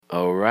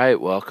All right,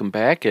 welcome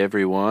back,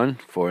 everyone,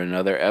 for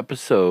another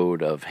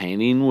episode of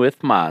Hanging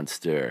with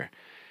Monster.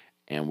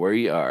 And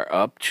we are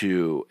up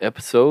to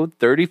episode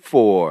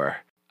 34.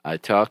 I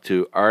talked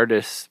to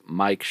artist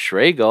Mike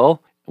Shragal,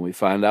 and we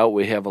found out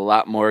we have a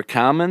lot more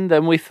common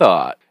than we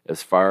thought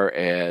as far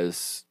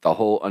as the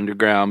whole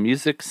underground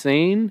music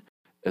scene,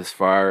 as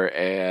far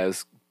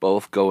as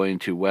both going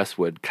to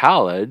Westwood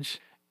College,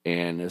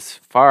 and as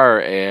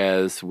far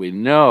as we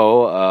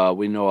know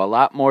a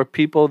lot more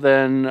people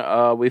than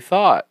we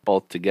thought,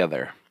 both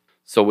together.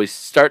 So we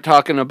start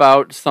talking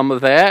about some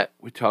of that.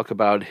 We talk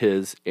about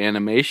his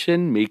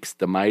animation, Meeks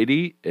the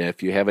Mighty.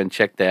 If you haven't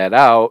checked that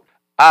out,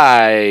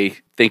 I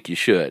think you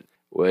should.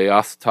 We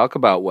also talk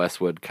about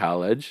Westwood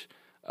College.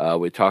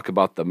 We talk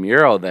about the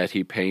mural that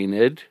he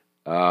painted.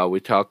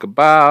 We talk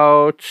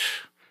about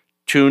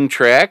Tune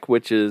Track,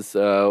 which is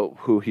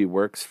who he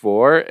works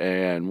for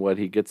and what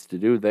he gets to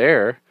do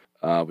there.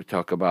 We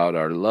talk about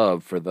our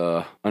love for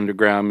the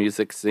underground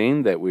music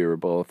scene that we were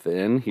both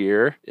in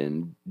here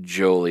in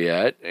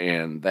Joliet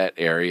and that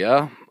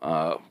area.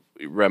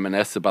 We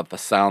reminisce about the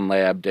Sound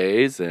Lab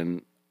days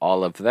and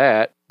all of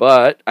that.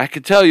 But I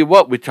could tell you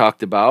what we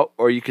talked about,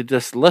 or you could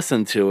just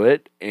listen to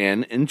it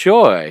and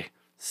enjoy.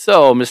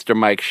 So, Mr.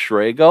 Mike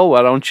Shragal,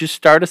 why don't you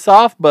start us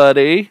off,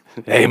 buddy?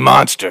 Hey,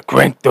 Monster,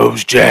 crank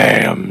those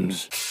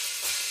jams.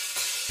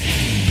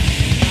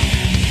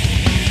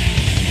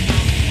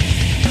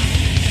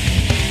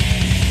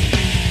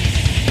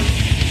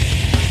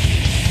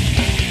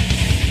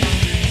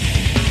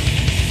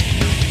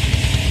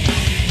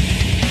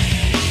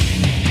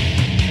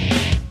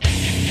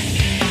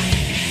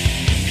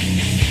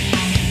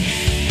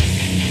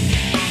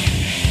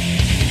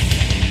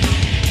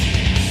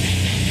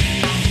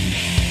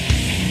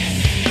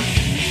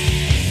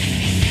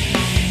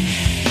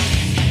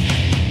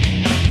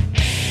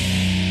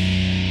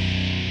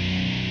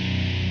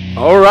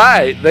 All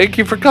right. Thank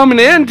you for coming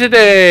in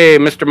today,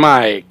 Mr.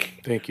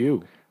 Mike. Thank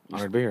you.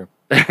 Honored to be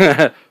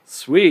here.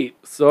 Sweet.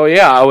 So,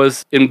 yeah, I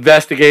was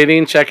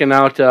investigating, checking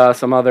out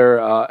some other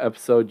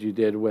episodes you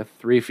did with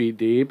 3 Feet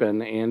Deep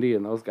and Andy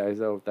and those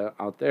guys out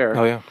there.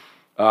 Oh,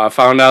 yeah.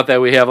 Found out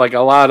that we have like a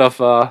lot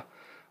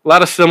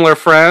of similar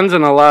friends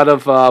and a lot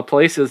of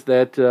places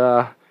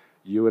that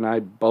you and I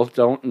both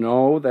don't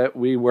know that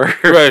we were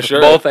Right, sure.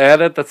 both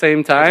at the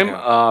same time.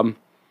 Yeah.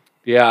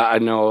 Yeah, I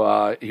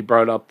know he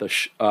brought up the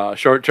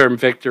short-term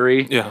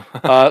victory.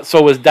 Yeah.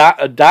 So was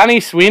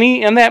Donnie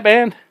Sweeney in that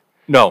band?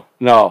 No.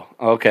 No.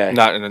 Okay.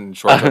 Not in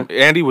short term.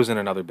 Andy was in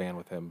another band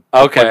with him.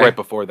 Okay. Like right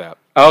before that.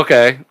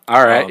 Okay.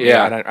 All right.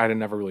 Yeah. I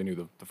never really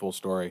knew the full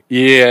story.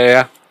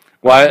 Yeah.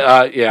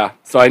 Well, yeah.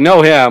 So I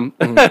know him.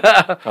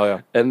 Oh,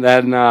 yeah. And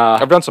then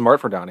I've done some art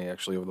for Donnie,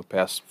 actually, over the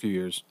past few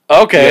years.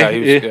 Okay.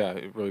 Yeah,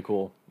 he was really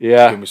cool.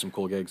 Yeah. Gave me some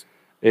cool gigs.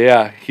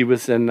 Yeah, he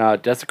was in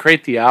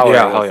Desecrate the Hour.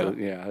 Yeah, hell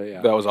yeah. Yeah.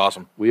 That was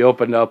awesome. We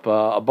opened up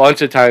a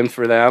bunch of times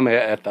for them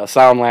at the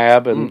Sound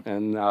Lab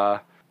and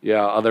other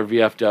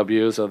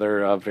VFWs,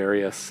 other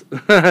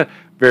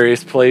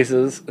various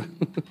places.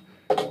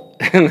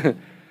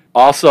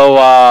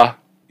 Also,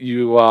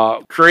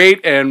 you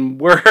create and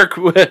work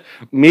with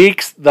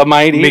Meeks the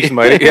Mighty. Meeks the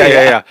Mighty.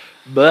 Yeah.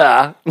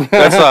 Blah.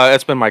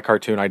 That's been my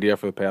cartoon idea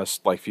for the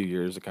past few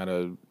years. It kind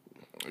of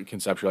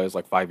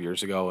conceptualized 5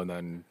 years ago, and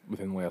then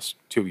within the last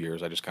 2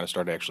 years, I just kind of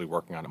started actually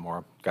working on it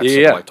more. Got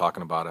sick of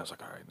talking about it. I was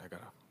like, all right, I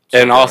gotta.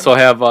 And also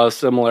have a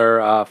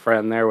similar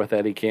friend there with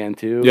Eddie Can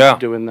too. Yeah,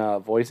 doing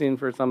voicing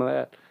for some of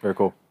that. Very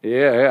cool.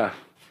 Yeah.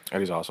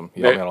 Eddie's awesome.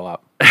 He helped me out a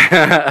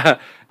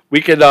lot.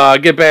 We could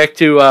get back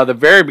to the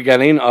very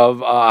beginning of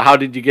how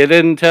did you get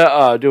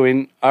into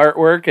doing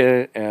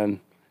artwork and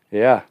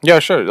yeah. Yeah,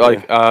 sure.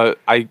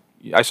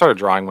 I started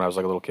drawing when I was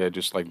a little kid,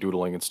 just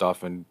doodling and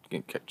stuff, and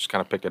just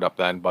kind of picked it up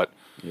then. But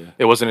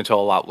it wasn't until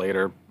a lot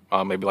later,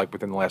 maybe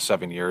within the last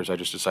 7 years, I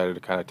just decided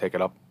to kind of take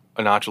it up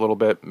a notch a little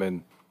bit.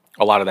 And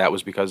a lot of that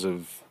was because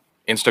of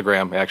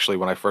Instagram. Actually,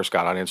 when I first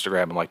got on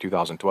Instagram in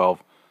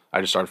 2012, I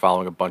just started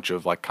following a bunch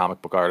of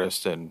comic book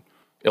artists and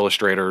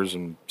illustrators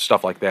and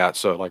stuff like that.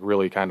 So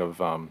really kind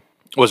of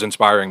was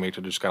inspiring me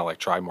to just kind of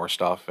try more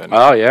stuff. And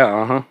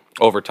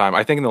over time,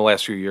 I think in the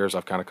last few years,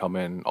 I've kind of come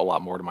in a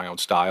lot more to my own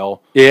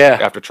style. Yeah.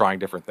 After trying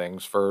different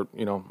things for,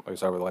 like I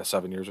said, over the last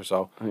 7 years or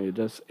so. You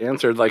just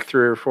answered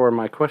 3 or 4 of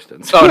my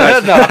questions. Oh,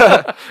 nice.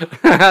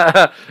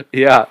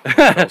 Yeah.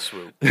 Oh,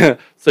 swoop.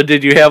 So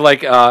did you have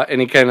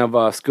any kind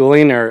of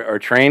schooling or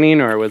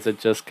training, or was it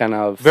just kind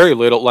of very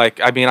little? I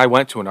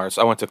went to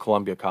I went to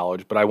Columbia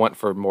College, but I went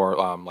for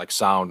more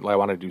sound. I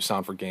wanted to do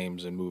sound for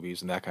games and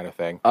movies and that kind of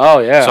thing. Oh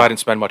yeah. So I didn't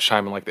spend much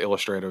time in the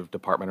illustrative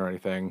department or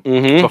anything.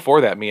 Mm-hmm.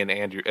 Before that, me and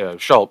Andrew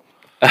Schultz.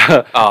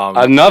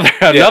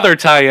 Another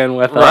tie-in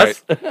with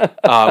us.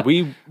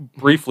 We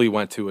briefly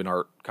went to an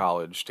art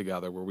college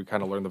together where we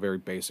kind of learned the very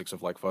basics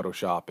of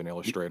Photoshop and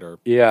Illustrator.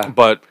 Yeah.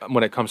 But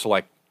when it comes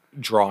to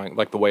drawing,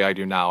 the way I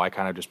do now, I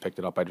kind of just picked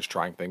it up by just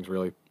trying things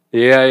really.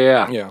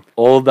 Yeah.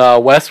 Old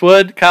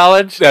Westwood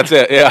College. That's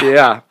it. Yeah.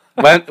 Yeah.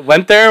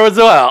 Went there as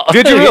well.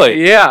 Did you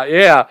really?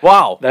 Yeah.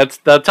 Wow. That's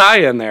the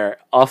tie-in there.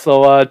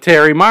 Also,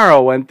 Terry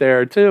Morrow went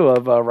there too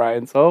of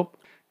Ryan's Hope.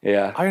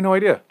 Yeah. I had no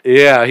idea.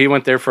 Yeah, he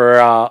went there for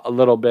a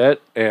little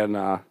bit, and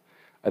I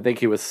think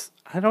he was.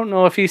 I don't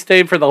know if he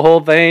stayed for the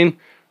whole thing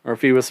or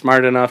if he was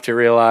smart enough to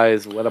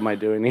realize, what am I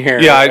doing here?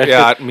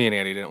 Yeah. Me and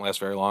Andy didn't last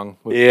very long.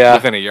 Yeah.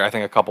 Within a year, I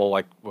think a couple,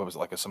 like, what was it,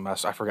 like a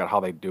semester? I forgot how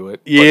they do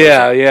it. But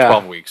Yeah, it was like yeah.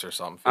 12 weeks or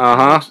something.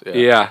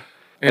 Yeah.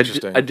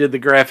 Interesting. I did the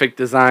graphic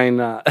design.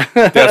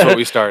 That's what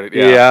we started.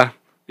 Yeah.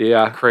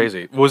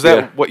 Crazy. Was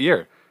that what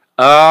year?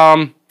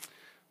 Oh,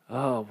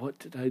 what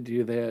did I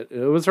do that?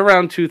 It was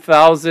around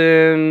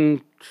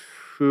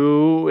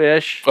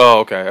 2002-ish. Oh,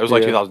 okay. It was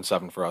like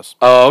 2007 for us.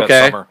 Oh, okay.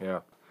 That summer, yeah.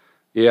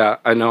 Yeah,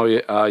 I know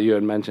you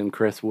had mentioned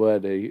Chris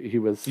Wood. He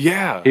was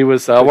Yeah. He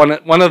was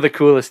one of the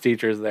coolest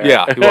teachers there.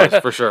 Yeah, he was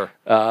for sure.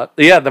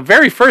 The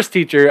very first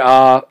teacher,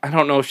 I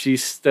don't know if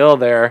she's still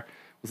there,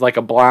 was like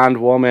a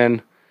blonde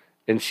woman,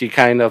 and she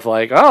kind of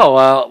like, oh,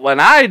 well, when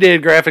I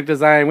did graphic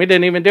design, we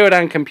didn't even do it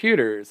on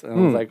computers. And I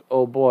was like,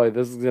 oh boy,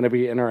 this is going to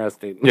be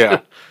interesting.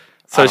 Yeah.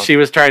 So she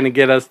was trying to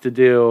get us to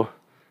do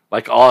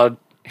like all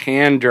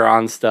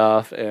hand-drawn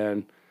stuff,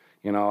 and,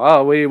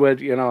 we would,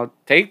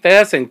 take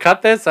this and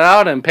cut this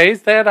out and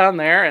paste that on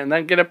there and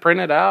then get it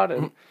printed out.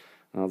 And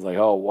I was like,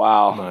 oh,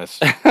 wow.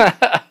 Nice.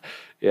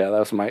 Yeah, that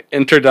was my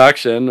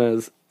introduction.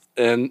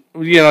 And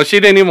she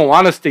didn't even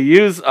want us to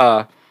use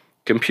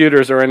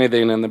computers or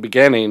anything in the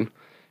beginning.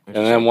 And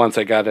then once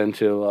I got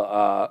into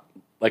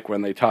like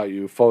when they taught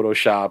you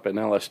Photoshop and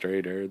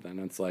Illustrator, then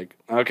it's like,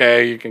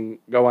 okay, you can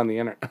go on the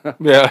internet.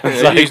 Yeah,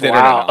 It's like,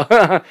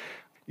 wow.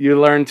 You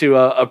learn to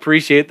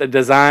appreciate the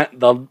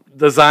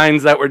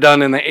designs that were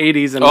done in the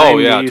 80s and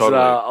 90s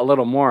totally. A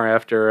little more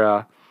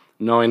after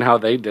knowing how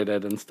they did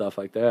it and stuff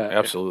like that.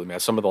 Absolutely, man.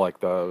 Some of the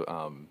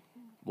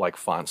like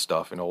font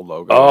stuff and old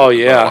logos. Oh,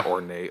 yeah.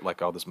 Ornate,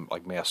 like all this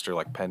like master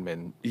like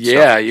penman.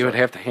 Yeah, stuff, you would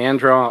have to hand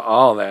draw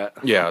all that.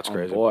 Yeah, it's Oh,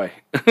 crazy. boy.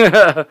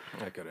 I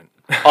couldn't.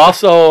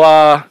 Also,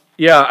 I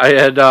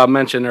had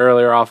mentioned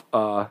earlier off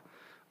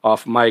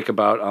mic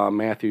about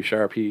Matthew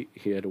Sharp. He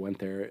had went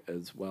there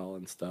as well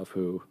and stuff.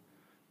 Who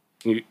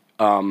you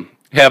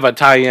have a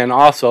tie-in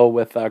also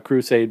with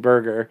Crusade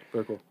Burger,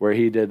 where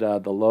he did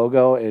the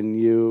logo,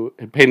 and you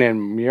painted a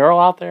mural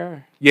out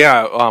there.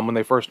 Yeah, when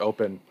they first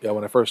opened. Yeah,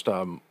 when they first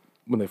opened,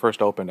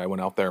 I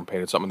went out there and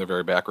painted something in the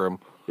very back room.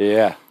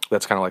 Yeah.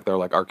 That's kind of like their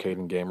like arcade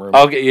and game room.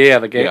 Okay, yeah,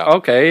 the game. Yeah.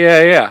 Okay,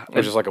 yeah. It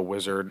was just like a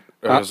wizard.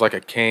 It was like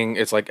a king.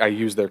 It's like I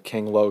used their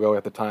king logo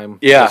at the time.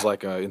 Yeah. As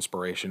like an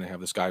inspiration to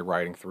have this guy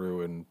riding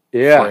through and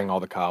Yeah. freeing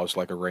all the cows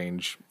like a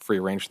free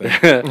range thing.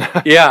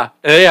 Yeah.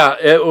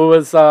 It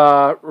was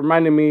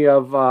reminding me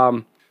of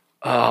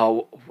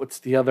what's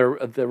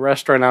the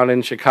restaurant out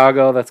in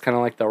Chicago that's kind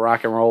of like the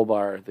rock and roll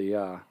bar.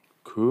 The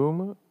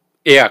Kuma?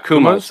 Yeah,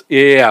 Kuma's.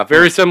 Yeah,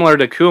 very similar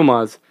to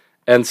Kuma's.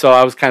 And so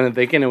I was kind of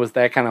thinking it was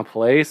that kind of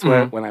place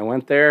when I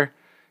went there.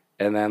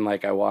 And then,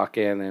 like, I walk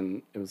in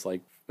and it was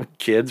like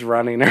kids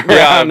running around.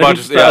 Yeah, a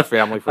bunch of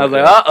family. I was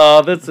like,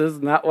 uh-oh, this is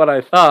not what I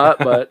thought.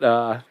 But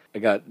I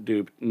got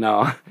duped.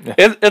 No.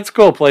 It's a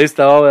cool place,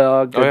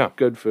 though.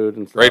 Good food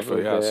and stuff. Great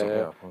food,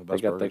 yeah. They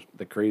got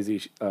the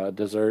crazy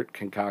dessert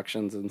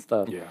concoctions and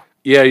stuff. Yeah.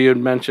 Yeah, you had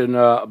mentioned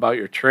about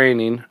your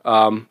training.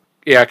 Kind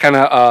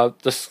of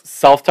just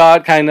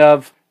self-taught, kind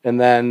of. And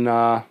then,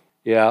 a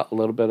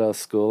little bit of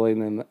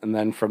schooling, and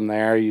then from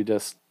there you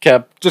just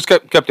kept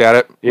at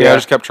it. Yeah. I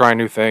just kept trying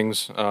new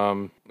things.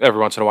 Every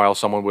once in a while,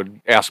 someone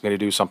would ask me to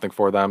do something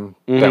for them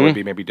that would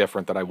be maybe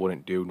different that I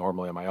wouldn't do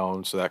normally on my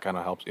own. So that kind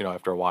of helps.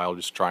 After a while,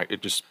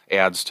 it just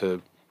adds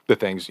to the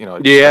things.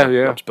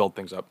 It helps build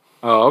things up.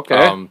 Oh,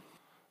 okay.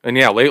 And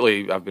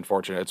lately I've been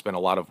fortunate. It's been a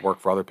lot of work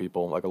for other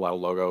people, like a lot of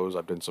logos.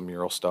 I've done some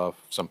mural stuff,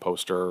 some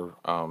poster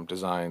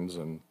designs,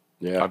 and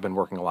I've been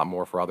working a lot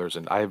more for others.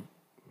 And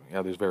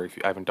there's very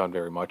few. I haven't done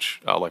very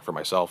much, like for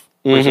myself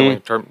recently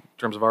in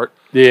terms of art.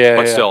 Yeah,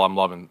 but still, I'm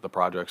loving the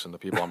projects and the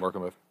people I'm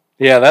working with.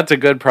 Yeah, that's a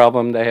good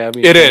problem to have.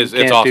 It is. You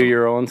It's can't awesome. do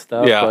your own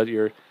stuff, Yeah. but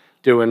you're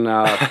doing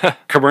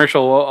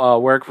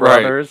commercial work for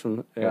others,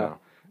 and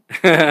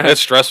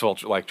It's stressful,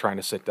 like trying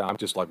to sit down,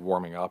 just like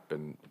warming up,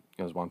 and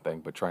is one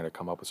thing, but trying to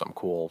come up with something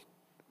cool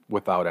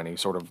without any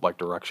sort of like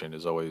direction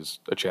is always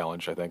a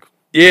challenge, I think.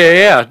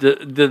 Yeah.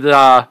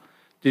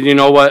 Did you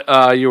know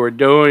what you were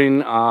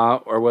doing,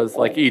 or was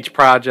like each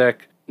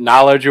project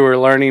knowledge you were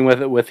learning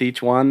with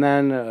each one?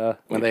 Then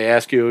when they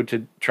ask you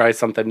to try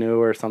something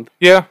new or something.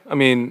 Yeah, I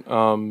mean,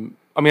 a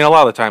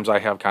lot of the times I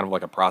have kind of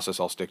like a process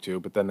I'll stick to,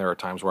 but then there are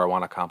times where I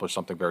want to accomplish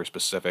something very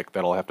specific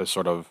that I'll have to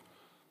sort of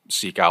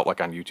seek out, like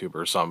on YouTube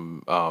or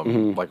some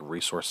like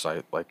resource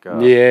site, like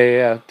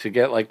to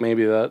get like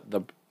maybe the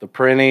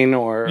printing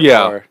or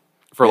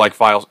for like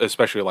files,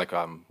 especially like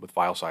with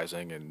file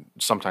sizing, and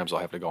sometimes I'll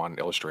have to go on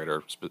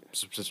Illustrator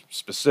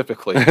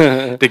specifically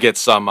to get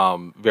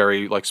some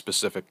very like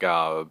specific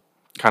kind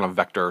of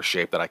vector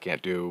shape that I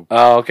can't do.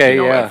 Oh, okay,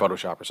 in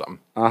Photoshop or something.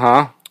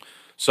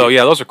 So Mm-hmm.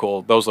 those are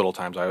cool. Those little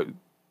times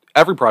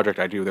every project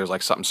I do, there's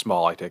like something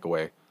small I take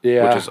away.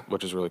 Yeah,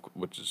 which is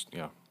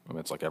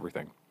it's like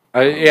everything.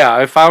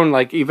 I found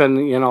like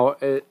even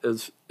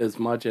as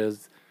much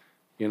as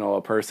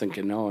a person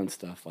can know and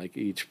stuff, like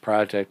each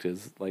project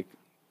is like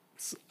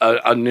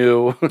a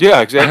new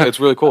Yeah, exactly. It's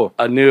really cool.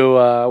 a new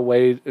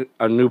way,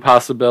 a new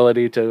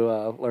possibility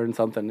to learn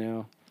something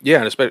new. Yeah,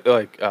 and especially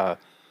Like,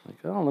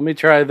 oh, let me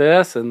try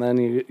this, and then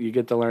you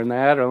get to learn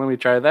that, or let me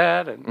try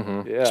that,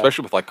 and yeah,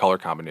 especially with like color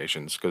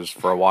combinations, because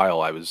for a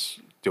while I was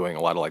doing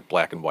a lot of like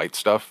black and white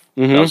stuff.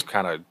 Mm-hmm. That was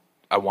kind of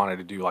I wanted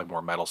to do like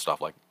more metal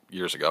stuff like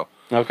years ago.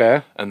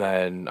 Okay. And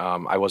then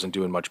I wasn't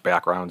doing much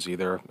backgrounds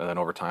either. And then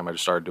over time I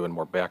just started doing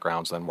more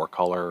backgrounds, then more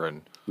color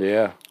and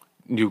Yeah.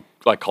 new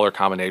like color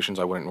combinations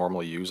I wouldn't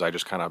normally use. I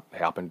just kind of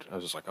happened. I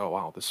was just like, oh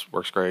wow, this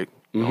works great.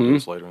 I'll do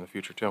this later in the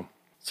future too.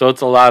 So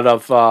it's a lot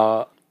of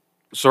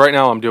So right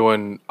now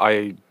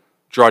I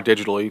draw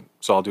digitally.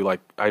 So I'll do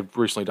like I've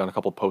recently done a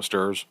couple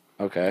posters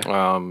okay.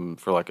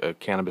 for like a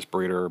cannabis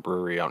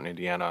brewery out in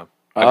Indiana.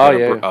 Oh, I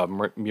did yeah. a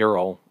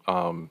mural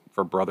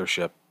for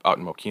Brothership out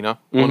in Mokina,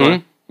 Mm-hmm.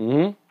 Illinois.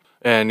 Mm-hmm.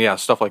 And yeah,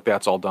 stuff like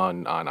that's all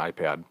done on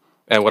iPad.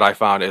 And what I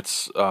found,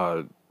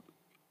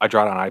 I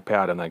draw it on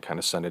iPad and then kind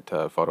of send it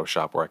to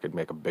Photoshop where I could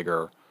make a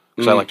bigger.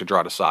 Because I like to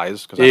draw to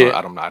size. Because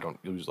I don't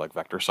use like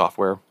vector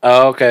software.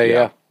 Oh, okay.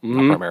 Yeah.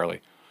 Not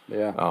primarily.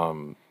 Yeah.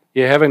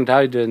 You haven't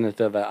dived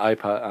into the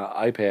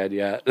iPad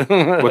yet.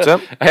 What's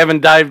that? I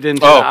haven't dived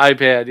into the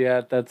iPad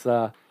yet. That's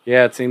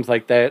yeah. It seems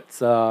like that's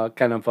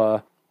kind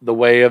of the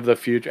way of the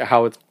future.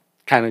 How it's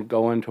kind of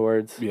going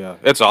towards. Yeah,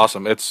 it's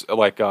awesome. It's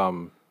like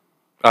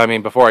I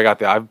mean, before I got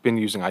there, I've been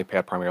using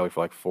iPad primarily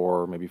for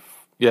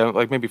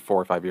like maybe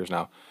 4 or 5 years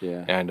now.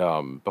 Yeah.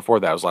 And before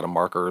that, it was a lot of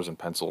markers and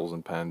pencils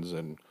and pens,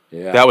 and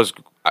Yeah. that was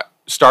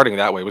starting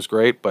that way was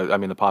great. But I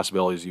mean, the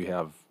possibilities you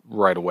have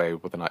right away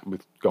with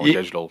going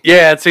digital.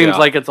 Yeah, it seems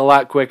like it's a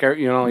lot quicker.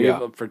 You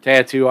know, for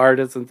tattoo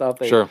artists and stuff,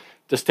 they Sure.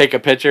 just take a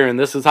picture and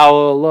this is how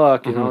it'll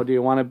look. You know, do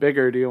you want it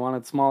bigger? Do you want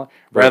it smaller?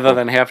 Rather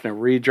than having to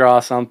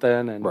redraw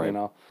something and you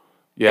know.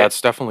 Yeah,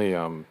 it's definitely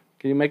Can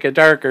you make it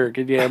darker?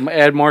 Could you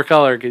add more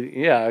color?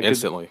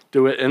 instantly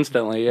do it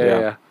instantly.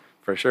 Yeah,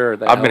 for sure.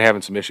 I've been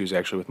having some issues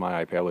actually with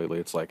my iPad lately.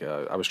 It's like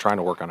I was trying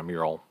to work on a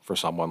mural for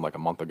someone like a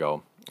month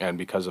ago, and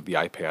because of the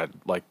iPad,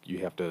 like you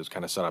have to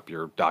kind of set up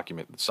your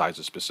document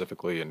sizes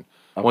specifically, and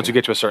once you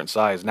get to a certain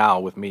size, now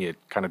with me it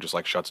kind of just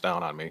like shuts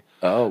down on me.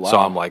 Oh wow. So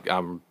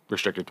I'm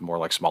restricted to more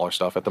like smaller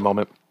stuff at the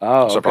moment.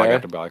 Oh, so I probably okay.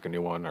 have to buy like a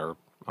new one or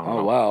I don't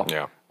know. Wow.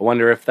 Yeah. I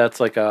wonder if that's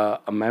like a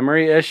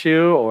memory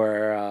issue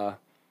or I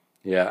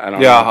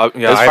don't know.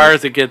 Yeah. As far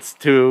as it gets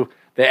to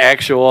the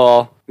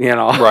actual,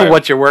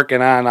 what you're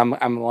working on,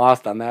 I'm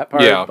lost on that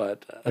part. Yeah.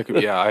 But I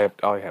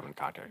haven't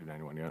contacted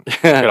anyone yet.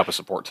 Hit up a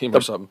support team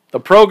or something. The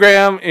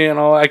program,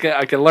 I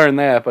can learn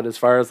that. But as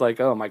far as like,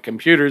 oh, my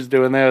computer's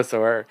doing this,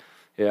 or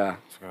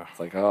it's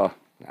like, oh,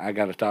 I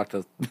got to talk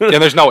to.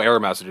 And there's no error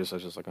messages. So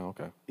it's just like, oh,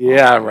 okay.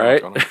 Yeah,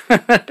 right.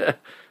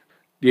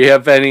 Do you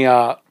have any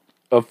of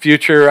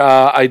future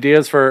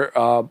ideas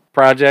for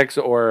projects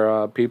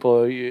or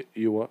people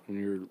you're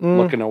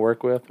looking to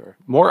work with? Or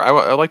More,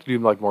 I like to do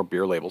like more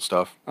beer label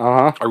stuff.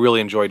 Uh-huh. I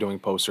really enjoy doing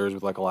posters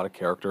with like a lot of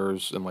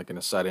characters and like in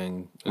a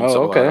setting and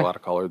okay. a lot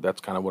of color.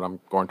 That's kind of what I'm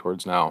going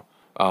towards now.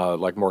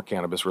 Like more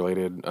cannabis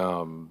related,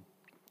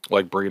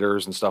 like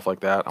breeders and stuff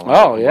like that.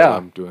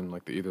 I'm doing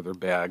like either their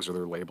bags or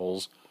their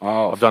labels.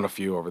 I've done a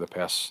few over the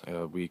past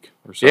week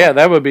or so. Yeah,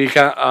 that would be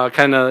kind of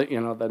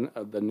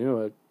the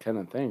new kind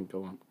of thing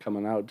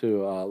coming out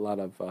too. A lot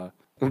of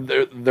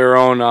their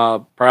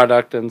own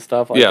product and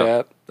stuff like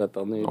that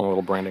they'll need. A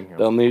little branding. Yeah.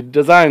 They'll need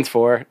designs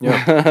for.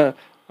 Yeah.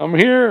 I'm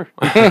here.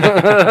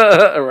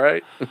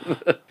 Right.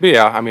 But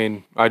yeah, I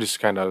mean,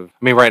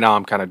 right now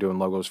I'm kind of doing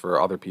logos for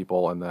other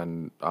people, and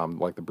then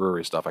like the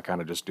brewery stuff, I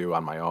kind of just do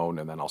on my own,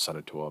 and then I'll send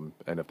it to them,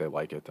 and if they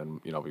like it, then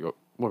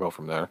we'll go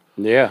from there.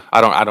 Yeah.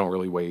 I don't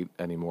really wait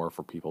anymore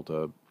for people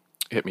to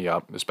hit me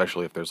up,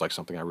 especially if there's like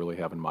something I really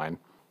have in mind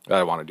that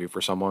I want to do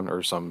for someone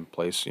or some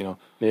place, Yeah.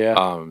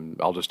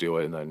 I'll just do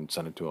it and then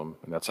send it to them,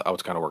 and that's how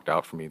it's kind of worked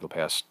out for me the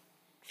past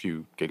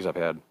few gigs I've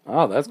had.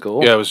 Oh, that's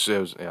cool. Yeah, it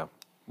was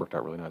worked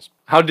out really nice.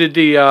 How did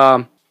the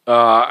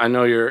I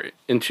know you're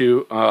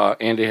into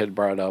Andy had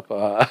brought up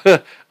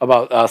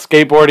about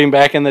skateboarding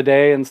back in the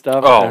day and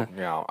stuff. Oh,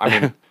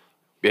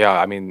 yeah.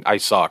 I mean, I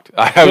sucked.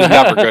 I was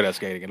never good at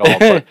skating at all.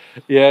 But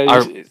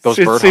those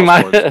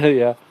birdhouse boards.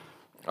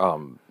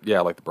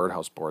 Like the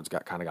birdhouse boards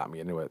got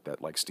me into it.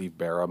 That like Steve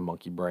Barra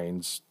Monkey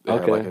Brains. They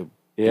had like a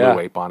blue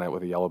ape on it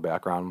with a yellow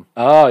background.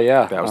 Oh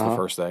yeah, that was the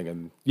first thing.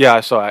 And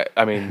so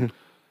I mean.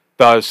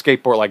 The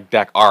skateboard like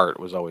deck art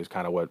was always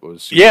kind of what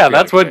was.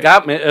 That's what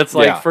got me. It's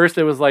like first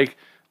it was like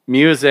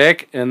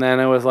music, and then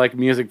it was like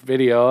music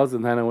videos,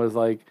 and then it was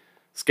like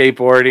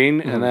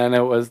skateboarding, and then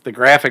it was the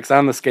graphics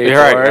on the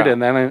skateboard,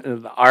 and then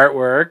the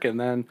artwork, and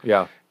then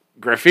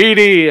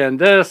graffiti and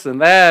this and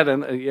that,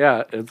 and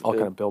it's all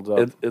kind of builds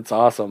up. It's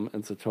awesome.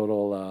 It's a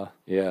total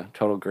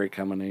total great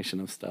combination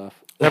of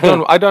stuff.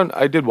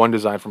 I did one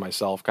design for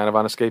myself, kind of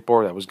on a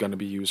skateboard that was going to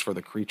be used for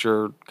the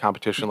creature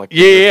competition. Like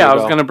I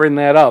was going to bring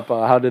that up.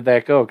 How did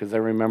that go? Because I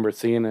remember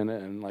seeing it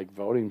and like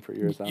voting for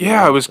yours.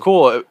 It was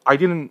cool. I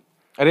didn't.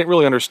 I didn't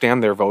really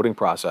understand their voting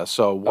process.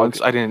 So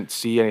once I didn't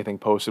see anything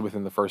posted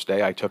within the first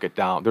day, I took it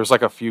down. There's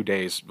like a few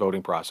days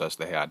voting process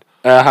they had.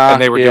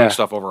 And they were doing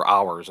stuff over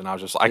hours. And I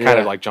was just, I kind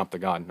of like jumped the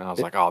gun. And I was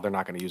like, oh, they're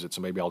not going to use it.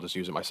 So maybe I'll just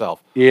use it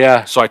myself.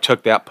 Yeah. So I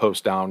took that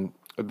post down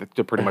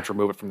to pretty much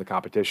remove it from the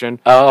competition.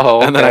 Oh,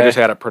 okay. And then I just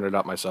had it printed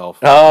up myself.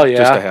 Oh, yeah.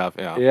 Just to have,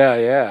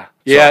 yeah.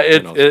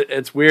 Yeah. So,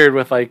 it's weird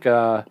with like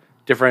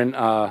different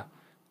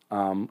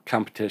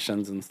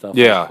competitions and stuff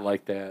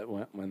like that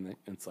when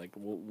it's like,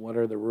 well, what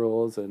are the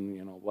rules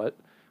and what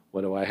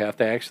do I have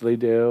to actually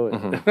do?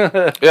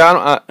 Mm-hmm.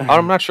 Yeah,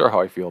 I'm not sure how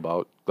I feel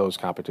about those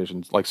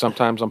competitions. Like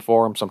sometimes I'm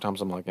for them,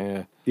 sometimes I'm like,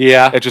 eh.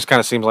 Yeah, it just kind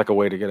of seems like a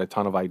way to get a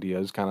ton of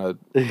ideas, kind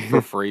of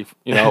for free.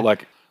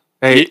 Like,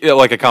 hey,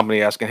 like a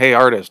company asking, hey,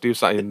 artist, do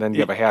something, and then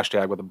you have a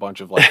hashtag with a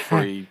bunch of like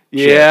free.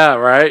 Yeah,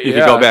 right. You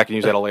can go back and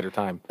use that at a later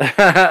time.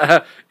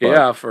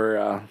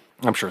 For.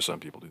 I'm sure some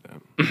people do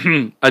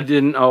that. I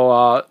didn't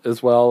know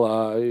as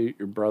well.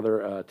 Your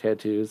brother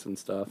tattoos and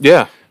stuff.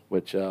 Yeah,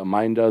 which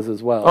mine does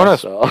as well. Oh,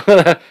 nice. So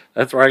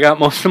that's where I got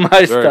most of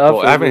my stuff. Cool.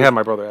 I haven't had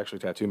my brother actually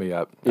tattoo me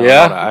yet.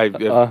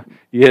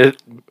 You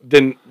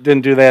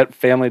didn't do that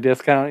family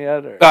discount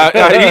yet?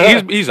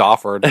 Or? He's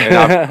offered, and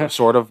I've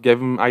sort of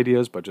gave him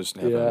ideas, but just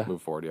haven't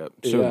moved forward yet.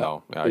 Soon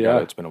though. Yeah,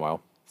 it's been a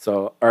while.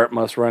 So art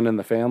must run in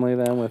the family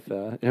then with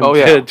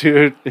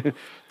him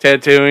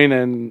tattooing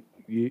and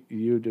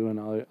you doing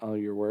all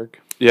your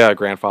work. Yeah,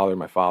 grandfather,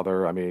 my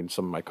father. I mean,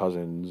 some of my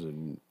cousins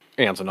and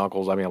aunts and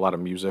uncles. I mean, a lot of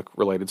music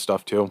related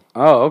stuff too.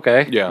 Oh,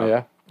 okay.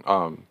 Yeah.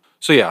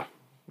 So yeah.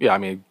 I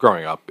mean,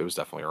 growing up, it was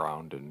definitely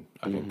around, and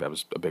I think that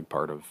was a big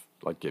part of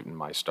like getting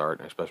my start,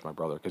 and especially my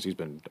brother, because he's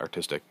been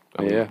artistic.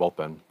 I mean, we've both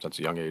been since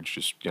a young age,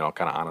 just kind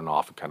of on and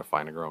off, and kind of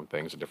finding our own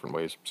things in different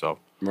ways. So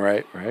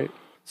right.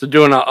 So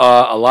doing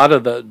a lot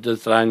of the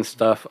design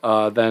stuff,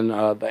 then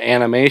the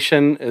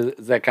animation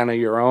is that kind of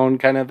your own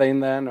kind of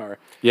thing then, or?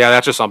 Yeah,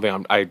 that's just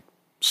something I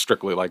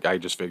strictly like. I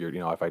just figured,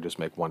 if I just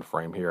make one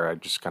frame here, I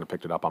just kind of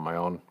picked it up on my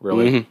own.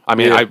 Really, I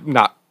mean,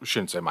 I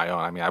shouldn't say my own.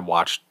 I mean, I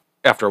watched.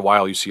 After a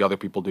while, you see other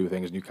people do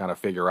things, and you kind of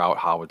figure out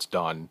how it's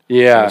done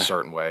in a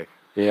certain way.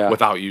 Yeah.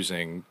 Without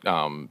using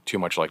too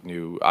much like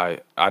new. I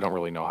don't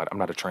really know how. I'm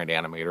not a trained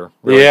animator.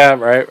 Really. Yeah,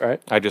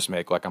 right. I just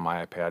make like on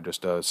my iPad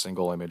just a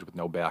single image with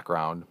no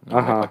background. Make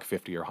like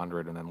 50 or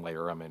 100, and then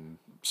layer them in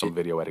some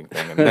video editing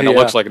thing, and then it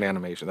looks like an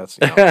animation. That's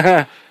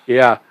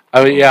yeah.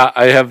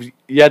 I have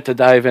yet to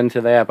dive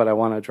into that, but I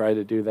want to try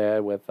to do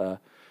that with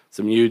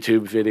some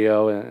YouTube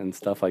video and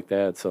stuff like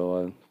that.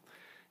 So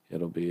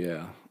it'll be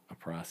a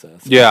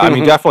process. Yeah, I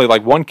mean, definitely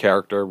like one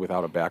character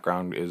without a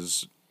background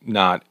is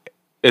not.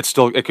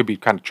 It could be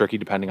kind of tricky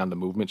depending on the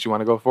movements you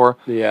want to go for.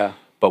 Yeah.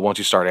 But once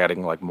you start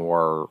adding like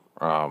more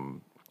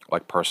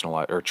like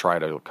personalized, or try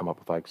to come up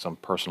with like some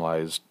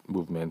personalized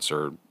movements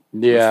or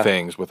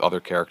things with other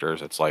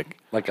characters, it's like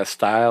a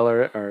style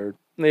or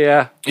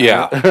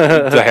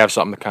to have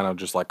something that kind of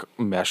just like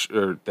mesh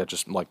or that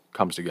just like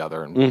comes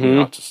together,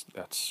 and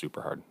that's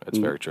super hard. It's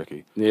very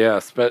tricky.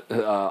 Yes, but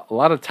a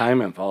lot of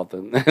time involved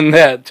in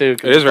that too.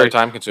 It is very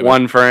time consuming.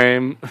 1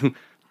 frame,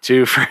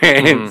 2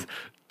 frames.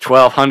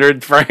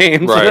 1,200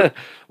 frames. Right.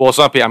 Well,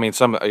 like I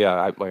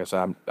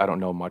said, I don't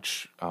know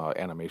much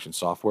animation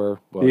software.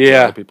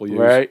 Other people use.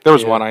 Right. There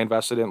was one I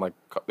invested in, like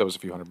that was a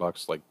few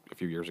 $100, like a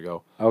few years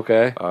ago.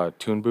 Okay.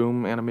 Toon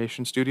Boom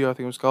Animation Studio, I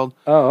think it was called.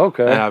 Oh,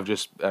 okay. And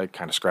I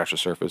kind of scratched the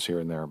surface here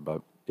and there,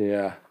 but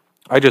yeah.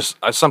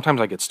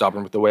 Sometimes I get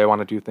stubborn with the way I want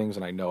to do things,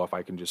 and I know if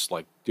I can just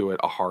like do it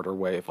a harder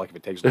way, if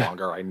it takes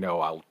longer, I know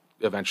I'll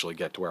eventually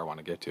get to where I want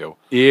to get to.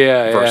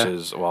 Yeah.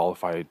 Versus, well,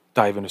 if I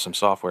dive into some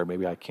software,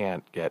 maybe I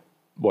can't get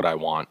what I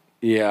want.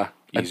 Yeah.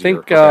 I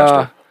think,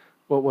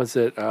 what was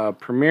it?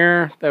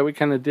 Premiere that we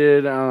kind of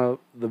did the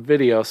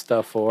video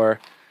stuff for.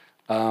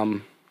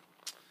 What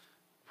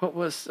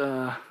was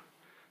the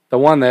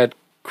one that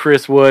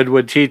Chris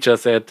would teach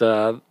us at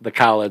the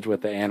college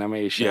with the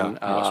animation?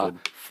 Yeah,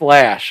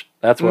 Flash.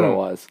 That's what it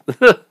was.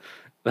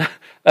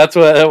 That's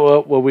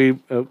what we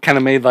kind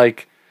of made,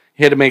 like,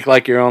 you had to make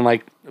like your own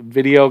like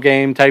video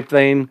game type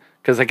thing.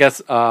 Because I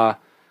guess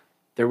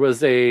there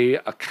was a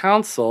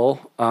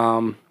console.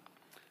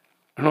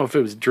 I don't know if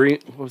it was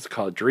what was it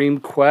called? Dream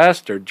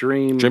Quest or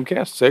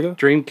Dreamcast? Sega?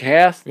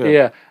 Dreamcast?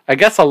 Yeah. I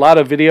guess a lot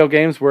of video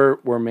games were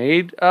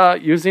made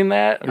using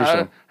that,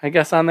 I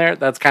guess, on there.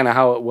 That's kind of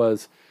how it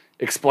was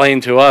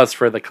explained to us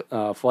for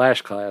the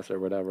Flash class or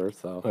whatever.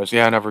 So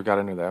I never got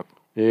into that.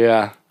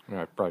 Yeah.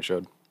 I probably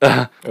should.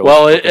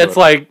 Well,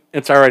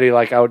 it's already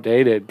like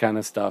outdated kind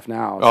of stuff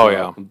now. So,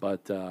 yeah.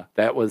 But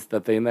that was the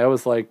thing. That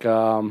was like,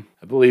 I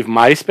believe,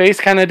 MySpace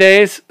kind of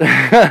days.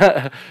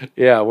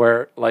 Yeah,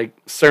 where like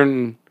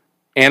certain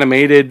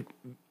animated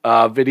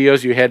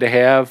videos you had to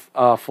have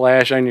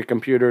Flash on your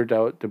computer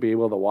to be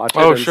able to watch it.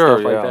 Oh, and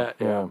sure, stuff like that.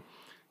 Yeah.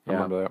 I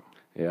remember that.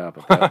 Yeah,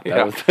 but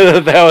that was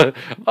that was.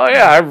 Oh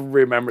yeah, I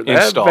remember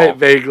that Install.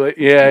 Vaguely.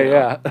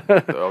 Yeah.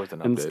 Always an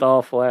update.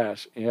 Install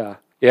Flash. Yeah,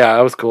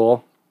 that was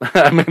cool.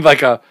 I made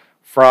like a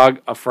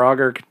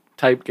Frogger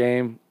type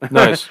game.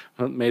 Nice.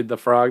 Made the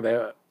frog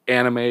that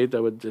animate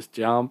that would just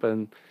jump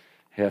and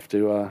have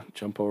to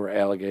jump over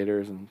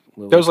alligators and.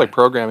 That was like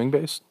programming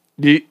based.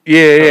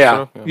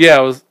 Yeah.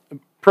 It was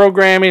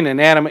programming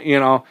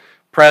and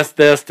press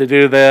this to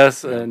do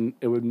this, and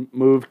it would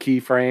move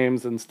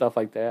keyframes and stuff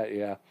like that.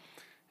 Yeah,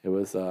 it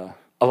was a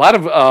lot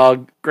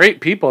of great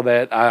people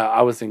that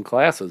I was in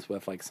classes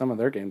with. Like some of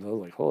their games, I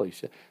was like, holy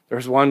shit.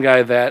 There's one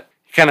guy that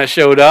kind of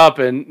showed up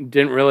and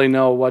didn't really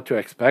know what to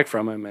expect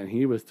from him, and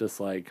he was just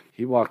like,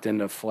 he walked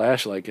into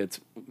Flash like it's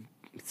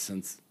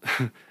since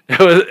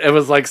it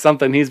was like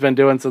something he's been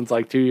doing since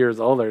like 2 years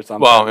old or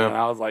something. Wow, yeah. And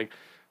I was like,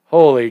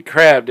 holy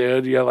crap,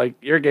 dude! Like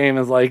your game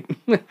is like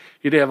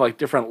you'd have like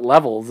different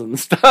levels and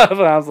stuff.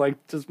 And I was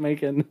like, just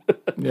making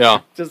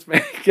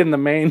the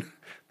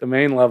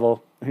main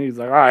level. And he's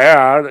like, oh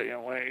yeah,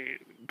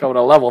 go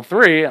to level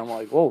 3. I'm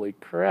like, holy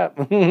crap!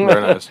 Very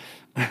nice,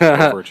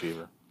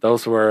 overachiever.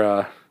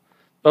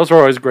 Those were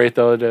always great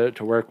though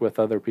to work with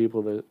other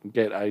people to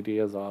get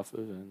ideas off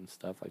of and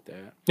stuff like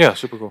that. Yeah,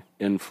 super cool.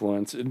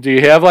 Influence. Do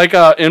you have like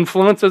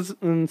influences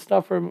and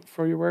stuff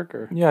for your work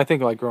or? Yeah, I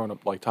think like growing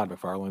up, like Todd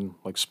McFarlane,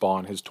 like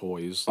Spawn, his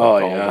toys. All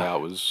that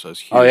was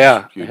huge. Oh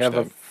yeah, huge I have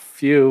thing. a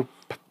few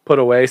put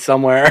away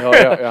somewhere. Oh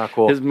yeah,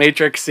 cool. His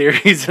Matrix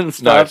series and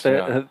stuff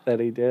that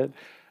he did.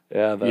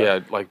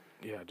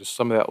 Yeah, just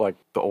some of that, like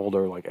the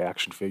older like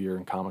action figure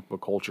and comic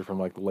book culture from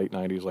like the late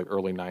 '90s, like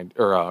early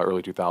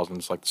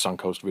 2000s, like the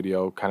Suncoast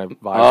Video kind of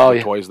vibes,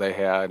 the toys they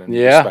had, and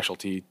the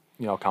specialty,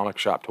 comic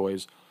shop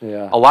toys.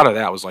 Yeah, a lot of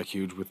that was like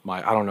huge with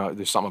my. I don't know.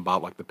 There's something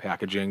about like the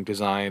packaging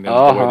design and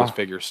the way the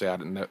figures sat,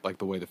 and like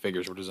the way the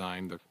figures were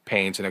designed, the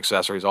paints and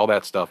accessories, all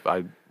that stuff.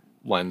 I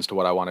lends to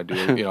what I want to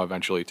do,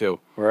 eventually too.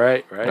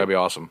 Right. That'd be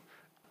awesome.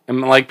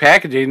 And like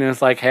packaging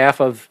is like half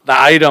of the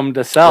item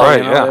to sell.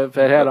 Right, If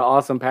it had an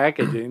awesome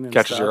packaging and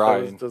catches stuff, your eye,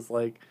 it's just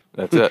like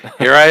that's it.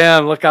 Here I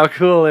am. Look how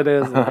cool it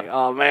is. Like,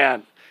 oh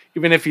man.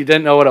 Even if you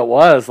didn't know what it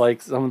was,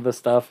 like some of the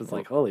stuff is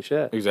like, holy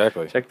shit.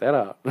 Exactly. Check that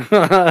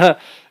out.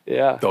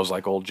 Yeah. Those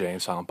like old Jay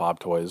and Silent Bob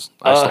toys.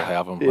 I still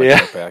have them in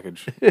the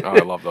package. Oh, I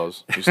love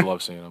those. Used to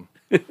love seeing them.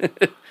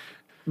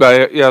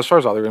 But yeah, as far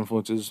as other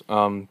influences,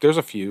 there's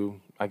a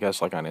few, I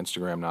guess, like on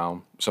Instagram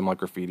now. Some like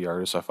graffiti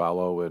artists I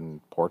follow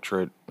and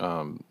portrait,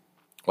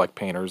 like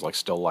painters, like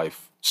still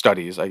life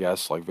studies, I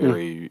guess, like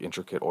very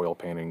intricate oil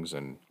paintings,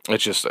 and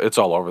it's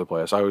all over the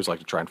place. I always like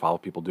to try and follow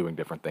people doing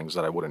different things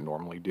that I wouldn't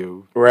normally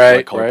do,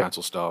 like color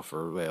pencil stuff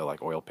or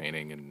like oil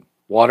painting and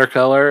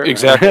watercolor.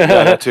 Exactly,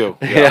 that too.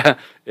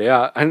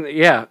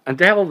 And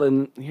dabbled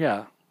in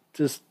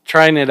just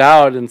trying it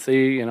out and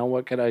see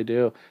what could I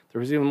do.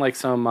 There was even like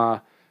some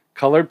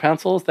colored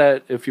pencils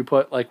that if you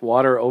put like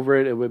water over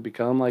it, it would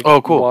become like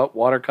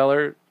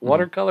watercolored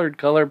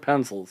colored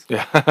pencils.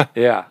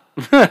 Yeah.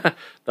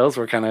 Those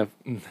were kind of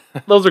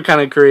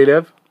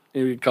creative.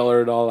 You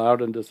color it all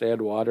out and just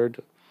add water.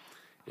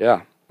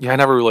 Yeah, I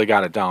never really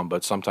got it down,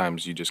 but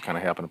sometimes you just kind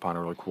of happen upon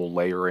a really cool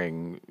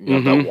layering.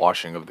 That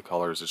washing of the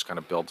colors just kind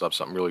of builds up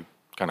something really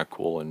kind of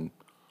cool. And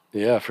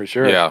yeah, for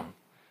sure. Yeah,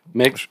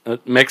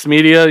 mixed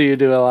media. You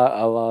do a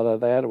lot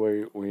of that where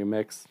you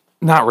mix.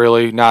 Not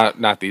really,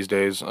 not these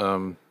days.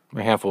 A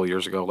handful of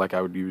years ago, like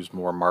I would use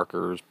more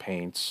markers,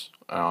 paints,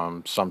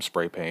 some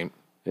spray paint.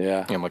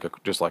 Yeah, and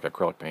just like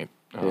acrylic paint.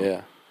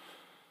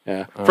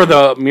 Yeah. For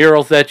the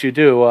murals that you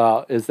do,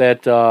 is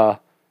that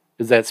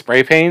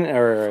spray paint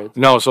or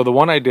no? So the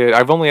one I did,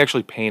 I've only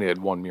actually painted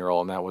one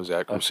mural, and that was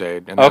at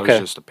Crusade, and that was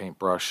just a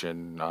paintbrush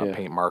and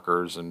paint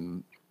markers,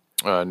 and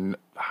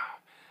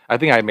I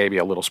think I had maybe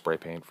a little spray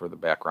paint for the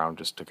background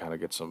just to kind of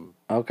get some.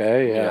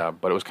 Okay. Yeah.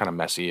 But it was kind of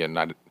messy, and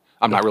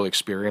I'm not really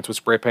experienced with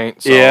spray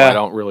paint, so I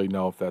don't really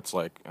know if that's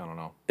like, I don't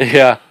know.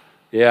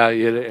 Yeah,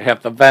 you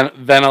have to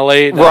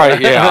ventilate. Right.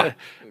 Yeah.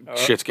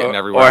 Shit's getting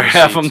everywhere. Or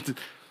have them.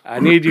 I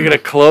need you to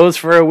close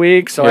for a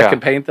week so I can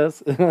paint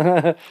this.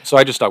 So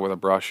I just stuck with a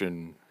brush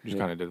and just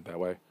kind of did it that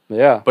way.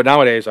 Yeah. But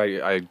nowadays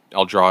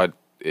I'll draw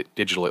it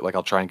digitally. Like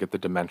I'll try and get the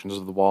dimensions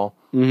of the wall.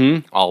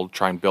 Mm-hmm. I'll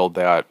try and build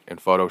that in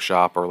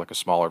Photoshop or like a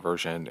smaller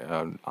version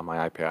on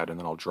my iPad, and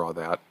then I'll draw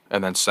that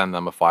and then send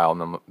them a file,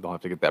 and then they'll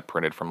have to get that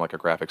printed from like a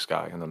graphics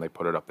guy, and then they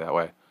put it up that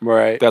way.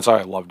 Right. That's how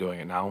I love doing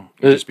it now.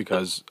 Just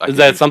because. Is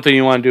that something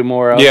you want to do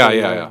more of?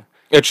 Yeah.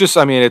 It's just,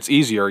 it's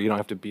easier. You don't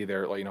have to be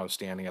there, like,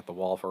 standing at the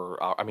wall for.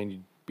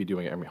 You'd be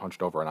doing it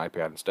hunched over an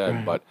iPad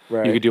instead, but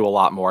you could do a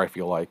lot more. I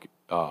feel like.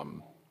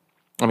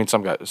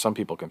 Some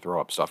people can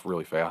throw up stuff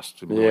really fast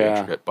to be really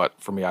intricate, but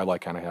for me, I like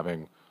kind of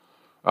having.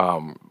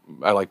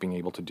 I like being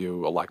able to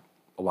do a lot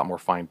more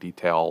fine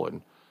detail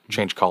and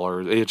change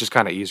colors. It's just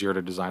kind of easier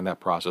to design that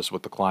process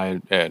with the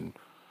client, and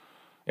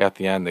at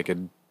the end,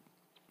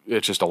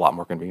 it's just a lot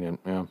more convenient.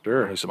 Yeah,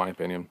 sure. At least in my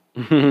opinion,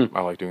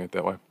 I like doing it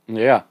that way.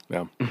 Yeah.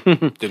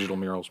 Digital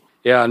murals.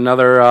 Yeah,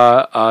 another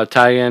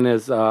tie-in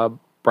is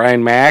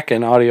Brian Mack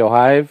and Audio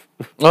Hive.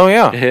 Oh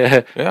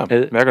yeah.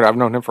 I've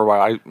known him for a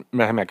while. I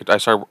met him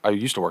I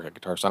used to work at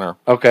Guitar Center.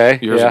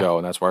 Years ago,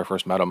 and that's where I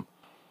first met him.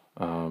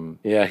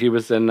 He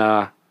was in.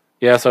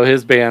 So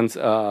his band's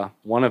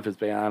one of his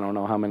band. I don't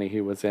know how many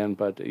he was in,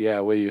 but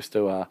we used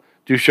to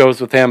do shows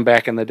with him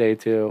back in the day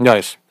too.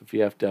 Nice. The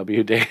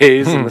VFW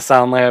days and the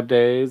Sound Lab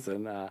days,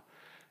 and I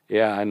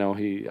know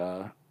he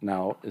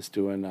now is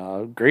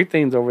doing great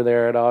things over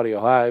there at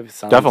Audio Hive.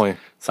 Definitely.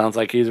 Sounds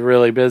like he's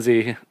really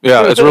busy.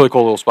 Yeah, it's a really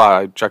cool little spot.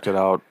 I checked it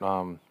out.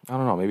 I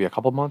don't know, maybe a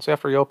couple months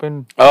after he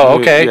opened. Oh,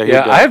 okay.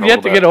 Yeah, I have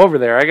yet to get over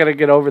there. I got to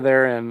get over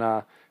there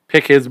and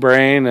pick his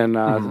brain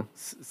and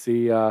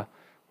see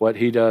what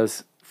he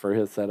does for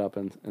his setup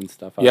and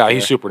stuff. Yeah,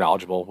 he's super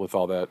knowledgeable with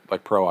all that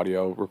like pro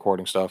audio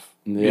recording stuff.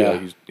 Yeah,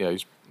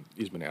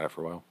 he's been at it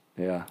for a while.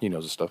 Yeah, he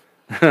knows his stuff.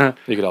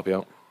 He could help you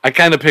out. I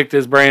kind of picked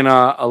his brain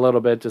a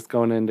little bit just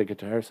going into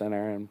Guitar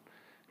Center and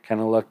kind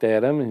of looked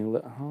at him and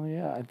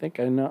I think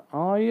I know.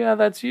 Oh yeah,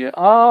 that's you.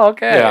 Oh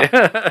okay.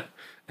 Yeah.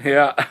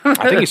 Yeah.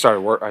 I think he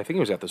started work. I think he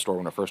was at the store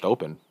when it first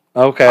opened.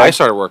 Okay. I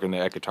started working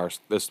at Guitar.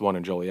 This one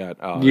in Joliet.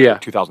 Yeah.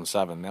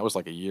 2007. That was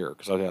like a year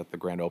because I was at the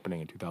grand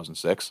opening in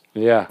 2006.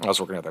 Yeah. I was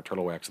working at that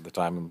Turtle Wax at the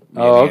time.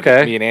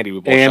 And me and Andy,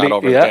 we both shot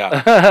over.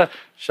 Yeah.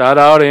 Shout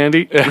out,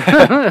 Andy.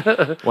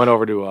 Went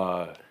over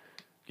to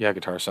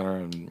Guitar Center,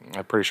 and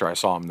I'm pretty sure I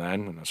saw him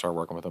then, and I started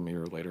working with him a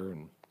year later.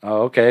 And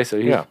okay. So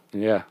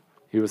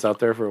he was out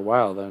there for a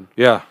while then.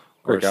 Yeah.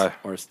 Great guy.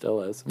 Or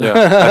still is.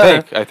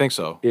 Yeah, I think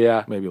so.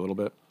 Yeah. Maybe a little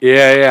bit.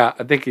 Yeah.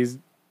 I think he's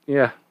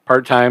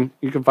part-time.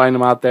 You can find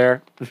him out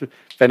there.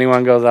 If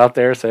anyone goes out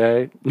there, say,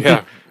 hey.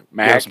 Yeah.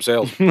 Mac. Some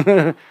sales.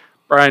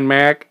 Brian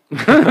Mac.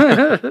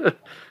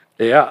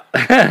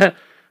 Yeah.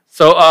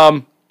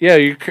 So,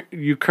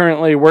 you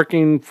currently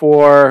working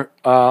for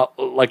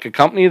like a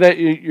company that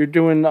you're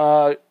doing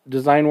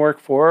design work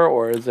for,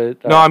 or is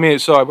it? No, I mean,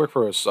 so I work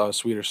for a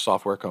Swedish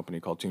software company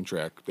called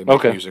TuneTrack. They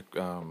make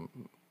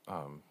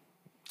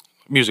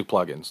music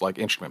plugins, like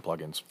instrument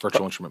plugins,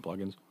 virtual instrument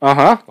plugins.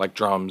 Like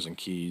drums and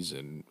keys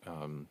and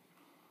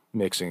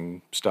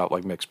mixing stuff,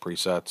 like mix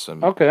presets.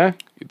 And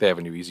they have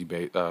a new easy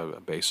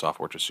bass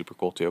software, which is super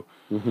cool too.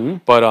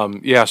 But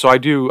so I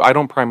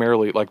don't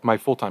primarily, like my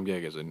full-time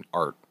gig is in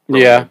art.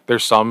 Yeah.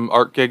 There's some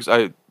art gigs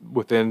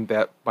within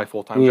that my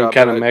full-time job.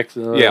 Kind of mix.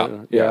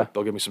 Yeah.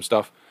 They'll give me some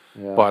stuff.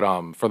 Yeah.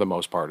 But for the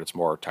most part, it's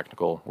more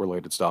technical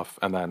related stuff.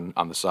 And then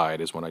on the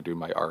side is when I do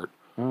my art.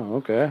 Oh,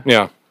 okay.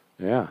 Yeah.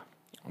 Yeah.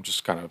 I'm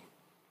just kind of,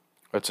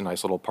 it's a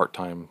nice little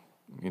part-time,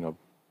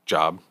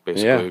 job,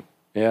 basically.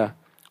 Yeah.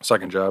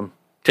 Second job.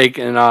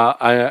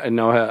 I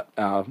know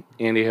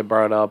Andy had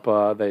brought up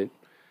that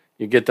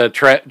you get to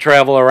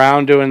travel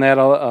around doing that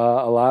a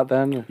lot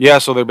then? Yeah,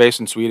 so they're based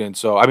in Sweden.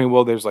 So, I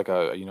mean, there's like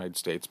a United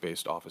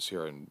States-based office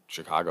here in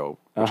Chicago,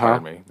 which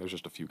hired me. There's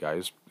just a few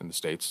guys in the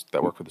States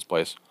that work for this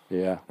place.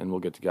 Yeah. And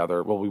we'll get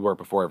together. Well, we were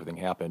before everything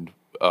happened.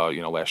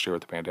 Last year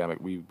with the pandemic,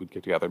 we would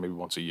get together maybe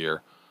once a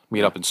year,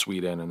 meet up in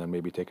Sweden, and then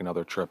maybe take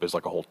another trip as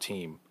like a whole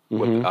team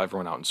with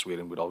everyone out in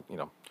Sweden. We'd all,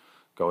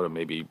 go to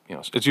maybe,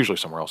 it's usually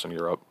somewhere else in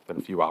Europe, within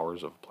a few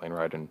hours of plane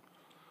ride. And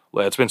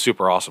it's been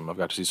super awesome. I've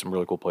got to see some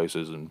really cool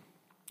places and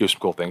do some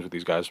cool things with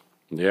these guys.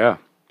 Yeah.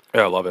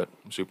 Yeah, I love it.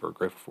 I'm super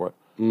grateful for it.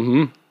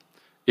 Mm-hmm.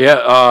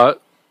 Yeah,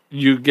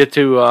 you get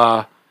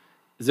to,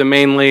 is it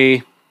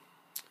mainly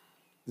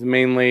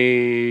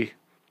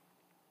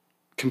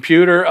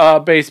computer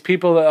based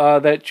people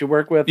that you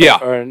work with? Yeah.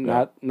 Or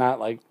not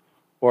like,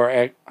 or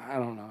I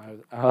don't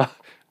know.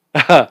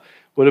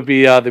 Would it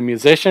be the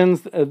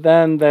musicians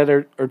then that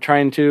are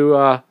trying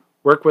to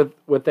work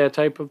with that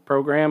type of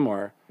program,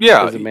 or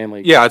is it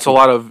mainly? Yeah, it's a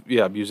lot of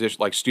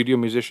like studio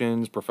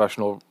musicians,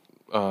 professional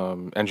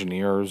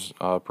engineers,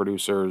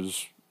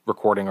 producers,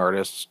 recording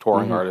artists,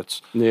 touring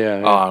artists.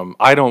 Yeah.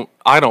 I don't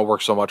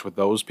work so much with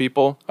those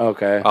people.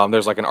 Okay.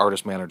 There's like an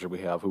artist manager we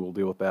have who will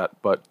deal with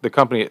that, but the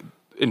company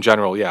in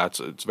general, it's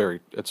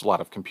a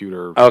lot of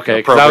computer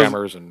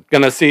programmers and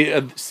gonna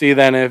see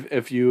then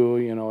if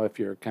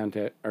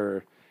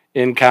you're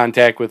in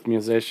contact with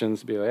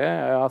musicians, be like,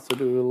 I also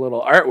do a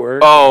little artwork.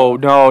 Oh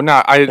no,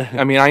 not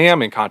I mean I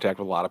am in contact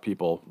with a lot of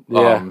people.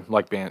 Yeah.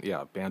 Like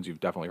bands you've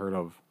definitely heard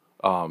of.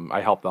 I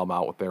help them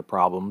out with their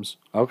problems.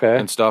 Okay.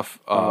 And stuff.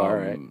 All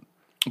right.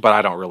 But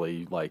I don't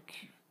really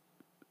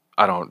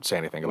I don't say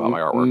anything about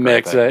my artwork.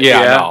 Mix it.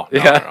 Yeah.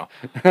 No.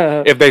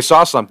 If they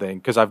saw something,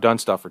 because I've done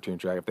stuff for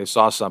TuneTrack, if they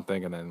saw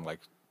something and then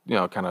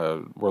kind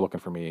of were looking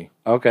for me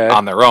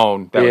on their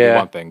own, that would be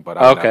one thing. But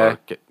I never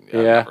get,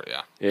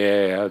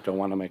 I don't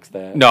want to mix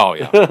that. No,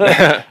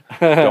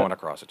 don't want to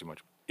cross it too much.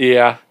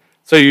 Yeah.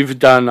 So you've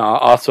done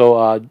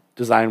also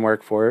design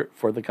work for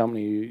the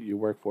company you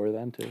work for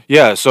then too.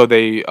 Yeah. So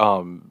they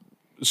one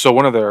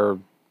of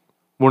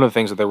the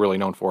things that they're really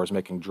known for is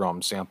making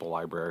drum sample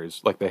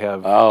libraries. Like they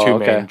have two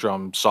main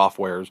drum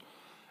softwares,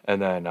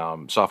 and then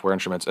software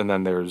instruments, and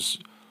then there's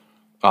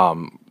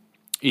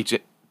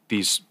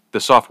the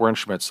software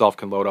instrument itself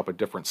can load up a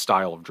different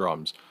style of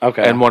drums.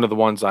 Okay. And one of the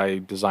ones I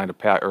designed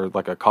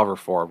a cover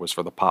for was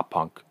for the pop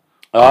punk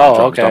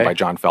drums done by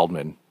John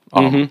Feldman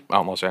out in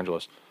Los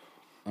Angeles.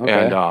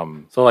 Okay.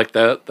 And so like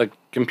the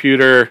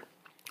computer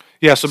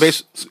so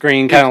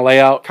screen kind of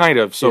layout. Kind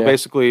of. So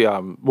basically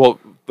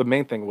the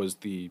main thing was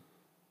the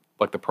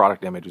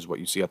product image is what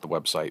you see at the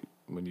website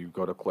when you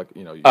go to click,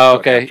 you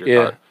click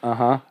your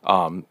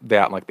card.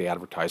 That like the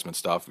advertisement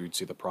stuff, you'd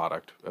see the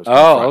product.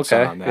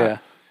 On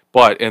that.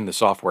 But in the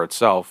software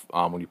itself,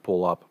 when you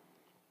pull up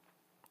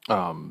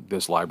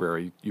this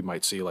library, you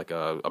might see like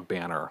a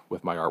banner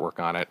with my artwork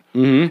on it.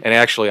 Mm-hmm. And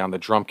actually, on the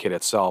drum kit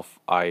itself,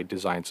 I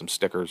designed some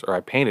stickers, or I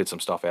painted some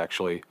stuff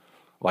actually,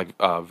 like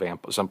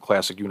some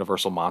classic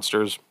Universal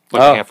monsters,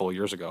 like a handful of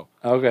years ago.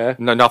 Okay.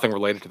 Nothing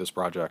related to this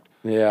project.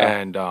 Yeah.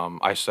 And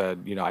I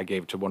said, I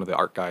gave it to one of the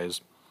art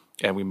guys,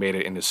 and we made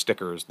it into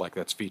stickers, like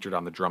that's featured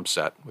on the drum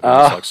set with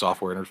this like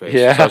software interface.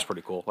 Yeah. So that was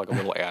pretty cool, like a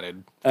little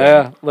added thing.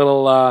 Yeah,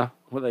 little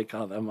what do they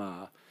call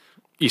them?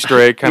 Easter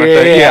egg kind of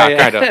thing.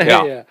 Yeah, kind of.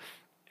 Yeah.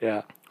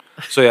 Yeah.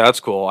 So yeah, that's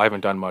cool. I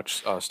haven't done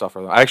much stuff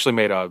for them. I actually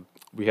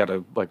we had a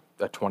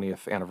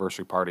 20th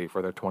anniversary party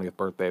for their 20th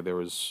birthday. There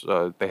was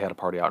they had a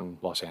party out in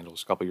Los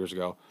Angeles a couple years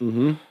ago,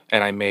 and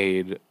I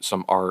made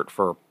some art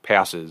for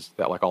passes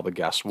that like all the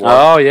guests wore.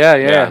 Oh yeah.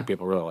 And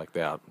people really liked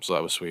that, so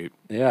that was sweet.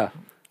 Yeah,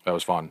 that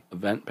was fun.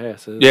 Event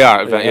passes.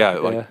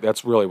 Yeah,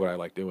 that's really what I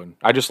like doing.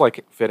 I just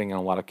like fitting in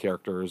a lot of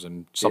characters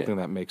and something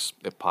that makes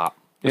it pop.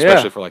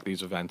 Especially for like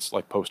these events,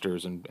 like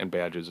posters and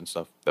badges and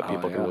stuff that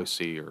people can really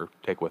see or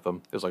take with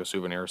them as like a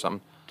souvenir or something.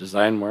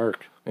 Design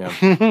work.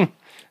 Yeah.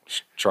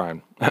 Just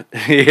trying.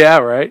 Yeah,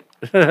 right.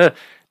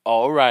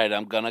 All right,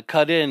 I'm going to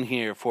cut in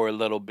here for a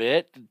little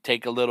bit,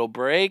 take a little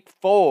break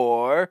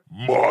for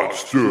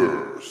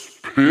Monsters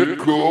Pick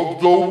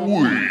of the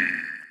Week.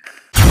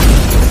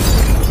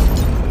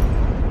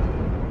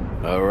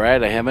 All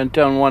right, I haven't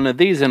done one of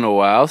these in a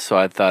while, so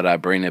I thought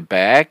I'd bring it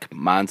back.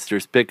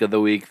 Monsters Pick of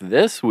the Week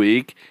this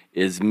week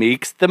is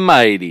Meeks the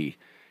Mighty.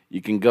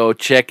 You can go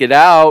check it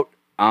out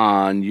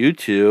on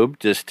YouTube.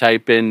 Just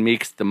type in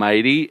Meeks the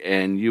Mighty,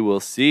 and you will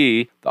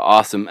see the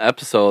awesome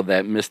episode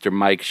that Mr.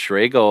 Mike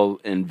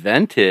Shragal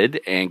invented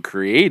and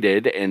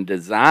created and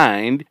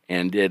designed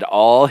and did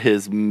all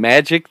his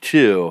magic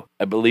to.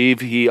 I believe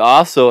he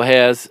also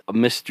has a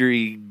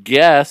mystery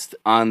guest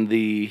on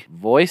the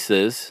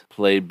voices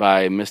played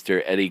by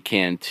Mr. Eddie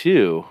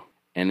Cantu.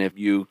 And if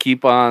you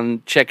keep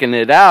on checking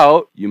it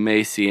out, you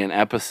may see an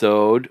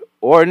episode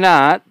or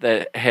not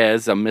that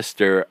has a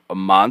Mr.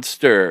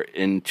 Monster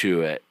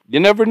into it. You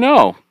never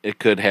know. It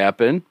could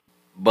happen.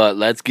 But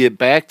let's get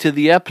back to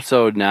the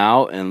episode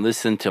now and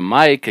listen to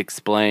Mike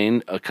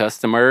explain a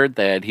customer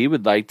that he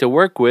would like to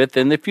work with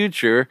in the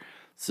future.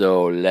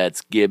 So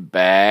let's get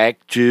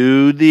back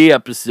to the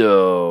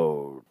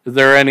episode. Is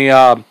there any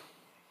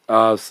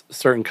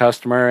certain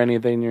customer,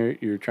 anything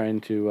you're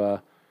trying to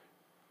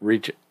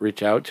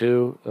reach out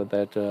to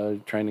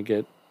that trying to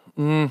get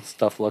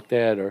stuff looked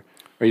at, or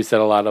you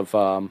said a lot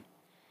of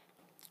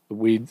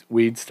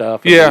weed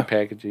stuff, and weed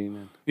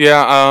packaging?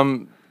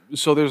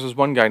 So there's this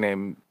one guy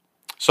named.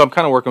 So I'm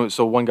kind of working with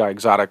one guy,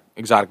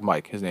 Exotic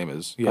Mike. His name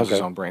is. He has his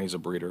own brand. He's a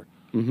breeder.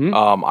 Mm-hmm.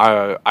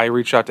 I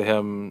reached out to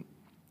him,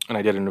 and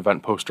I did an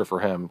event poster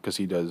for him because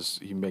he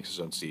makes his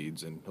own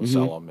seeds and he'll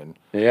sell them.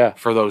 And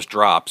for those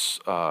drops,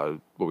 they're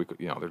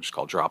just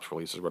called drops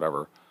releases,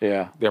 whatever.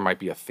 Yeah, there might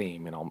be a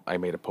theme, and I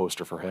made a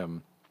poster for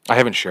him. I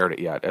haven't shared it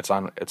yet. It's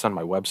on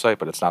my website,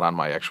 but it's not on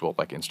my actual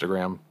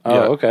Instagram. Oh,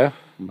 yet. Okay.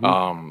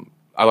 Mm-hmm.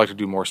 I like to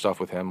do more stuff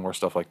with him, more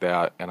stuff like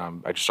that, and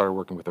I just started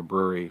working with a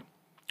brewery.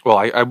 Well,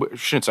 I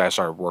shouldn't say I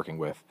started working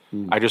with.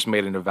 I just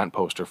made an event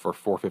poster for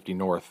 450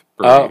 North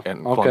Brewery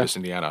in Columbus,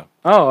 Indiana.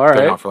 Oh, all right.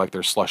 They're known for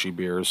their slushy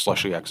beers,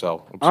 Slushy XL.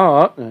 Oops.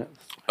 Oh,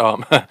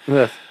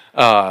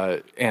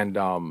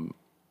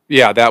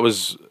 that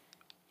was.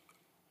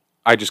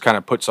 I just kind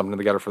of put something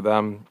together for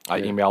them.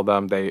 I emailed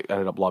them. They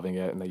ended up loving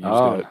it, and they used it.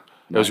 Nice.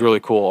 It was really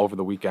cool. Over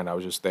the weekend, I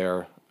was just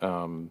there.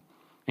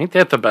 Ain't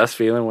that the best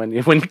feeling when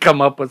you come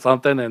up with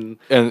something and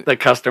the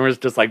customer's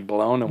just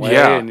blown away,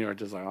 and you're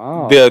just like,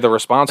 oh. The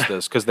response to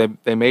this, because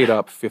they made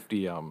up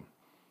 50.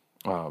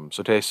 So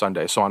today's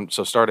Sunday. So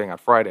starting on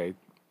Friday,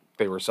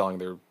 they were selling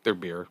their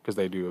beer because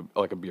they do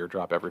a beer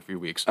drop every few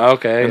weeks.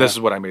 Okay. And this is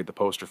what I made the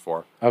poster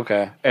for.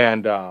 Okay.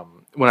 And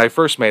when I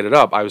first made it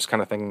up, I was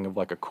kind of thinking of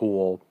a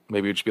cool,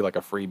 maybe it would just be a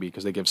freebie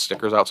because they give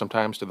stickers out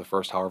sometimes to the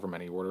first however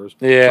many orders.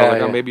 Yeah. So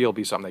I was maybe it'll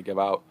be something they give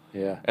out.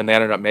 Yeah. And they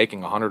ended up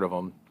making 100 of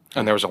them.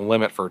 And there was a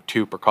limit for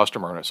 2 per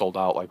customer, and it sold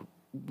out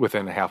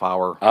within a half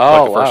hour.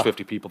 Oh, the first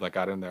 50 people that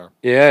got in there.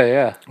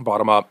 Yeah. Bought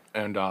them up,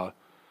 and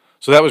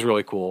so that was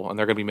really cool. And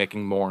they're going to be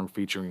making more and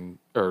featuring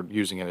or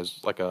using it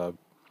as a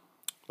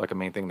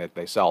main thing that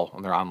they sell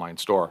on their online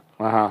store.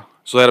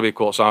 So that'll be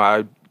cool. So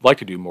I'd like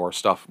to do more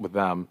stuff with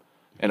them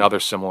and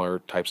other similar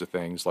types of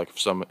things.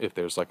 If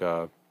there's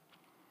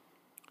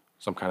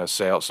some kind of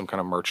sale, some kind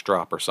of merch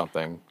drop or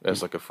something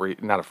as not a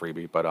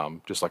freebie, but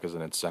just as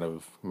an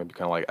incentive, maybe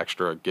kind of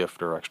extra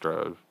gift or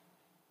extra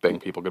thing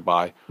people could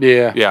buy.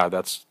 Yeah,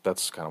 that's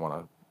kind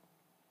of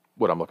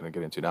what I'm looking to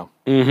get into now.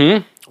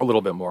 Mm-hmm. A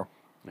little bit more.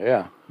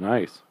 Yeah,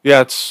 nice.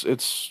 Yeah,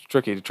 it's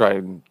tricky to try.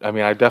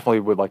 I definitely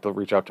would like to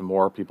reach out to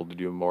more people to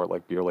do more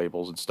beer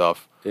labels and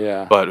stuff.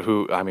 Yeah. But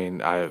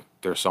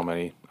there's so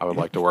many I would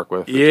like to work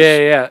with.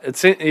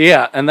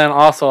 And then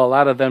also a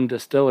lot of them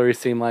distilleries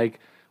seem like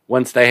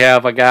once they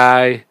have a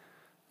guy,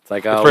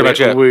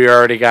 it's we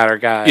already got our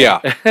guy. Yeah,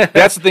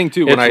 that's the thing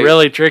too. It's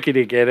really tricky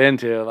to get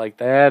into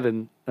that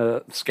and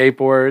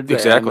skateboards.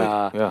 Exactly.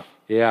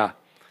 Yeah.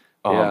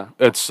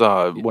 It's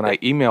when I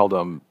emailed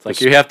them. It's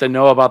like you have to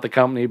know about the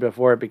company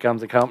before it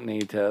becomes a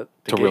company to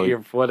get really,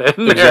 your foot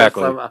in there.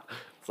 Exactly. Somehow.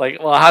 It's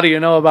like, well, how do you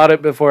know about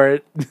it before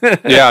it?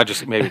 Yeah,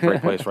 just maybe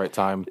right place, right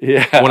time.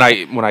 Yeah. When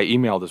I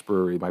emailed this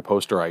brewery my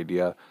poster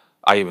idea,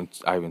 I even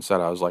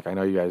said, I was like, I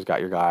know you guys got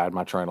your guy. I'm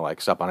not trying to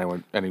like step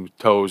on any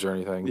toes or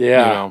anything.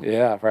 Yeah. You know?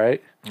 Yeah.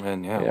 Right.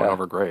 And it went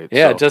over great.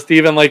 Yeah. So. Just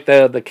even like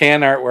the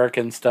can artwork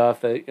and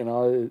stuff.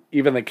 That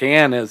even the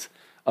can is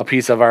a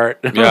piece of art.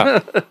 Yeah.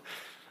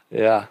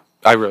 Yeah.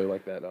 I really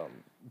like that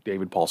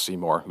David Paul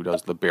Seymour, who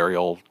does the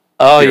burial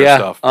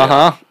stuff.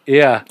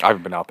 Yeah. I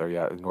haven't been out there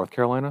yet. In North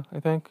Carolina, I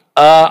think.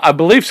 I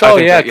believe so.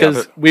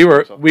 Because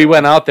we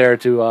went out there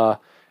to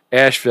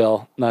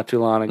Asheville not too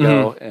long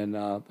ago, and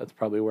that's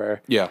probably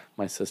where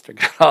my sister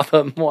got all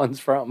the ones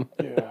from.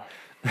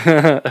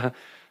 Yeah.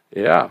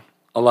 Yeah.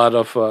 A lot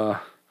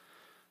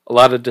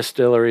of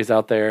distilleries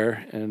out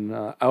there and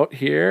out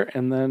here,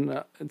 and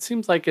then it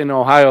seems like in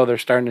Ohio they're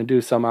starting to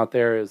do some out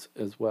there as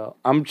well.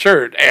 I'm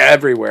sure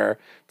everywhere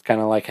it's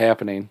kind of like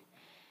happening.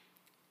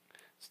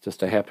 It's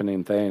just a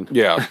happening thing.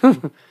 Yeah.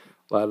 A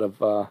lot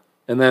of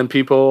and then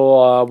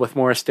people with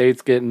more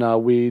states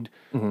getting weed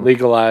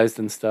legalized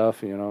and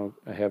stuff.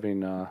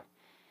 Having I'm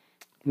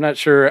not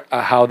sure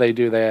how they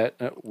do that,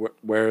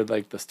 where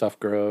like the stuff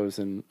grows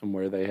and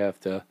where they have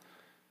to.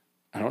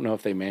 I don't know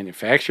if they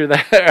manufacture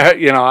that.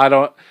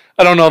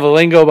 I don't know the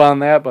lingo on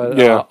that, but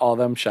all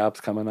them shops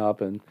coming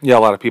up and a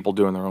lot of people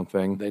doing their own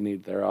thing. They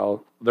need their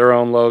own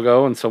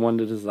logo and someone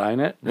to design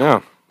it.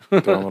 Yeah,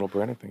 their own little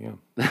branding thing.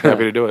 Yeah,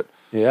 happy to do it.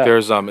 Yeah,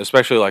 there's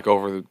especially like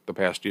over the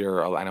past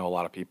year, I know a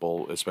lot of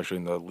people, especially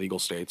in the legal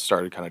states,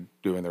 started kind of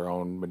doing their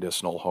own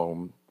medicinal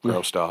home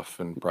grow stuff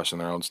and pressing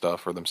their own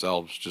stuff for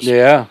themselves. Just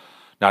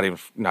not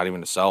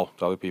even to sell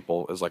to other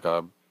people as like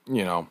a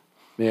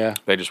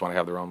they just want to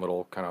have their own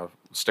little kind of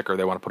sticker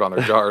they want to put on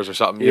their jars or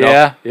something. You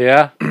know?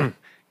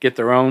 Get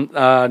their own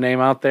name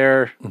out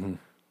there.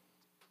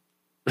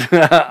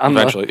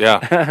 Eventually,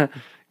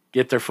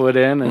 get their foot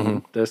in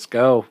and just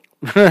go.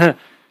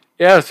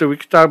 So we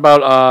could talk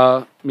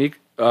about Meeks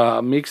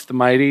the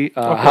Mighty.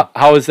 Okay.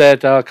 How is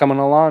that coming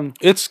along?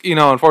 It's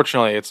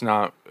unfortunately it's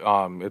not.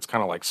 It's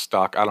kind of like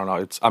stuck. I don't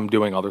know. I'm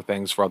doing other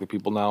things for other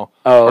people now.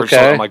 Oh, okay.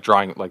 So I'm like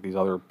drawing like these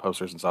other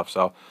posters and stuff.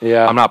 So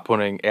I'm not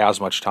putting as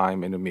much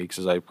time into Meeks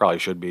as I probably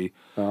should be.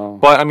 Oh.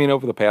 But I mean,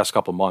 over the past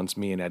couple months,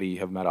 me and Eddie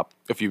have met up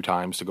a few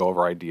times to go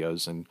over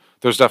ideas, and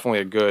there's definitely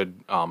a good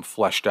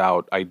fleshed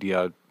out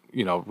idea.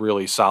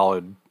 Really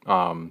solid.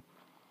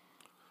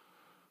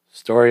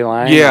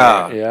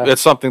 Storyline.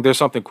 It's something. There's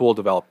something cool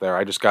developed there.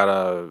 I just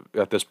gotta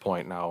at this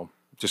point now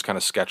just kind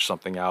of sketch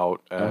something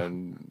out,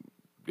 and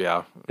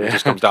it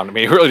just comes down to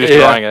me really just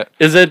drawing it.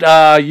 Is it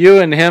you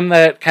and him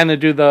that kind of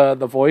do the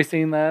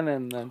voicing then?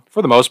 And then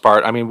for the most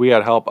part, I mean, we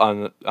had help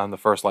on the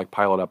first like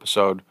pilot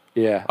episode.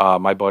 Yeah.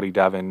 My buddy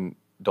Devin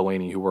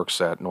Delaney, who works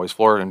at Noise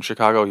Floor in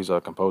Chicago, he's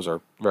a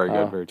composer, very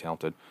good, very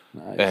talented.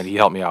 Nice. And he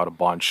helped me out a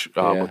bunch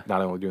with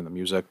not only doing the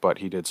music, but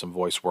he did some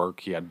voice work.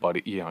 He had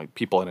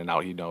people in and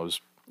out he knows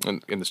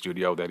in the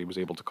studio that he was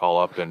able to call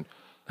up, and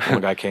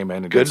one guy came in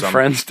and good did some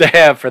friends to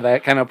have for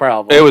that kind of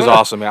problem. It was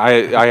awesome. I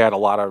had a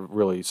lot of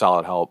really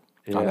solid help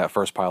on that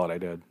first pilot I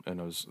did, and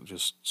it was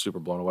just super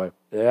blown away.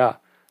 Yeah.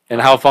 And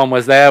how fun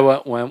was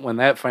that when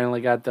that finally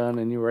got done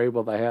and you were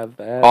able to have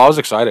that? Oh, I was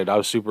excited. I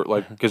was super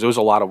because it was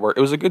a lot of work. It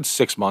was a good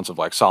 6 months of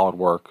like solid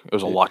work. It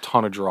was a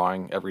ton of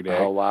drawing every day.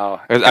 Oh wow!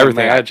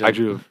 Everything I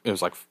drew. It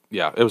was like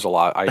it was a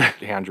lot. I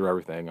hand drew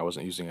everything. I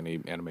wasn't using any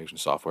animation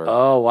software.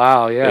 Oh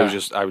wow! Yeah. It was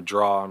just I would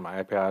draw on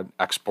my iPad,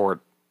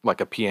 export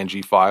like a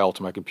PNG file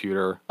to my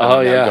computer.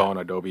 And then I'd go on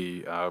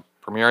Adobe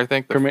Premiere, I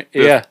think.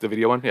 The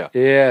video one.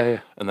 Yeah.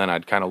 And then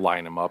I'd kind of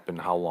line them up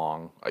and how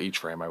long each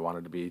frame I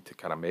wanted to be to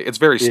kind of make. It's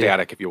very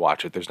static if you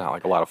watch it. There's not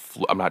like a lot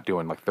of. I'm not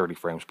doing like 30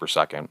 frames per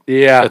second.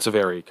 Yeah. It's a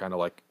very kind of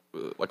like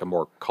a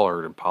more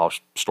colored and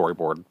polished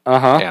storyboard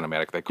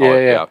animatic. They call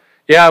it.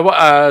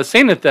 Yeah.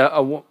 Seen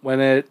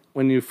it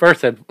when you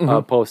first had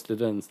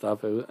posted it and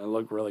stuff. It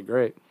looked really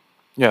great.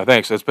 Yeah.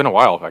 Thanks. It's been a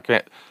while.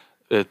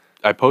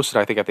 I posted,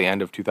 I think, at the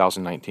end of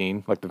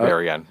 2019, like the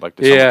very end, like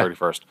December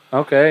 31st.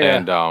 Okay.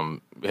 And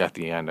at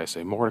the end, I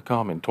say more to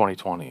come in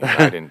 2020.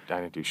 I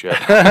didn't do shit.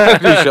 I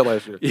didn't do shit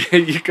last year.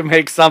 You can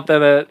make something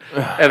that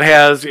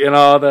has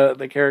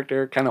the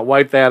character kind of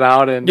wipe that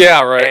out and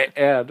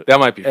add that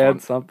might be fun.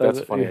 Add something. That's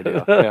a funny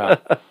idea. Yeah.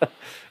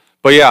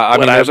 But yeah,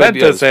 what I meant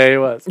to say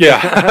was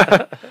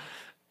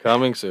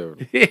coming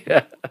soon.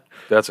 Yeah.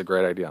 That's a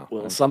great idea.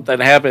 Well, something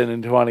happened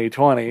in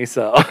 2020,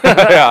 so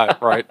yeah,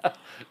 right.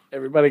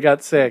 Everybody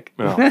got sick.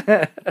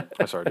 Yeah.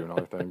 I started doing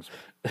other things.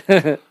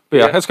 But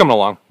it's coming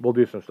along. We'll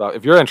do some stuff.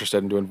 If you're interested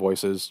in doing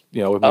voices,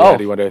 with me and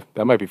Eddie one day,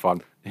 that might be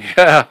fun.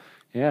 Yeah.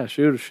 Yeah,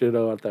 shoot a shit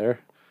out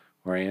there.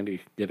 Or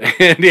Andy. Get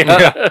Andy.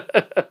 Yeah.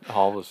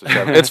 All of us.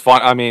 It's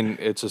fun. I mean,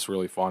 it's just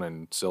really fun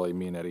and silly.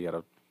 Me and Eddie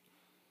had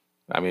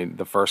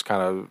the first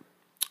time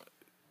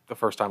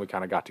we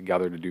kind of got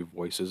together to do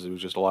voices, it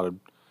was just a lot of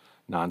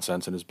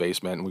nonsense in his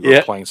basement, and we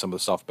were playing some of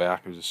the stuff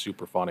back. It was just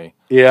super funny.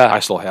 Yeah. I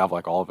still have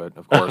like all of it,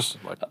 of course,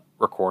 like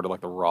recorded,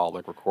 like the raw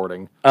like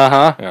recording.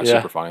 Yeah.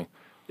 Super funny.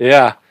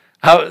 Yeah.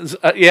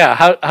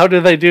 How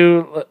do they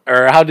do,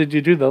 or how did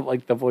you do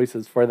the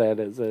voices for that?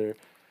 Is there?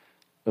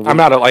 I'm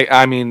not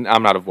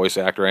a voice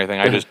actor or anything.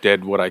 I just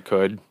did what I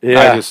could.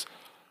 Yeah.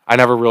 I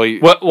never really.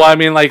 Well, I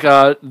mean,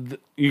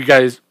 you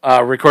guys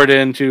recorded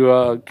into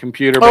a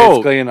computer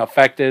basically and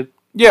affected.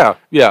 Yeah.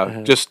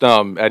 Just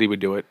Eddie would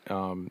do it.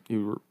 He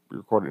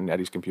recorded in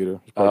Eddie's computer.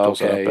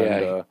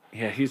 Okay,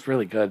 yeah, he's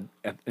really good.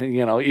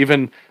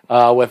 Even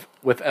with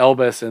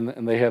Elvis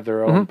and they have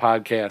their own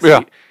podcast.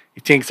 Yeah. He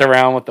tinks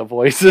around with the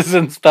voices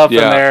and stuff in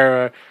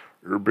there.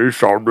 It'd be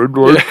sounding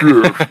like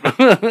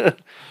this.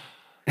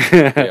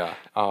 Yeah.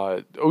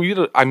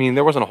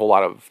 There wasn't a whole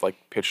lot of like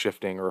pitch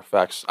shifting or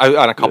effects.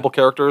 On a couple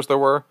characters there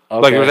were.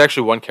 Okay. Like there was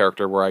actually one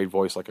character where I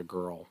voiced like a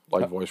girl,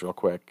 voice real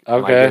quick.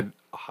 Okay. And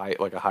I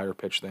did a higher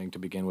pitch thing to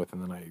begin with,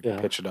 and then I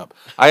pitched it up.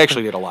 I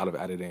actually did a lot of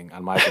editing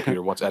on my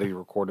computer once Eddie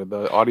recorded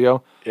the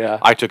audio. Yeah.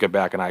 I took it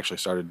back and I actually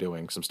started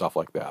doing some stuff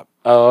like that.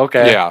 Oh,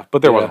 okay. Yeah,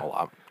 but there wasn't a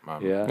lot.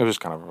 Yeah. It was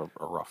just kind of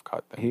a rough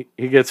cut thing.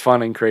 He gets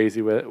fun and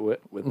crazy with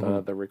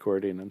the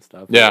recording and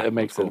stuff. Yeah, it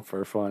makes cool. it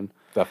for fun.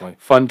 Definitely.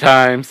 Fun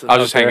times. I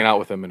was just hanging out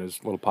with him in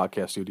his little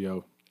podcast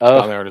studio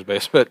down there in his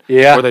basement.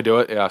 Yeah. Where they do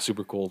it. Yeah,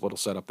 super cool little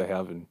setup they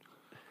have, and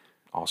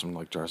awesome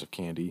like jars of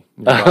candy.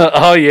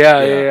 Oh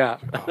yeah.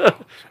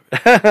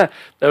 That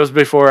was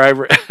before I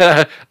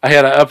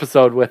had an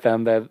episode with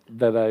them that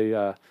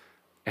I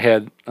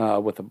had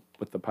with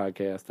the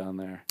podcast on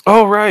there.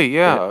 Oh right,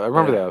 yeah. I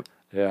remember that.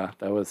 Yeah,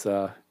 that was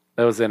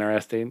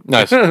interesting.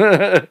 Nice.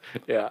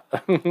 Yeah.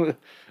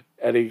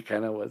 Eddie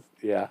kind of was,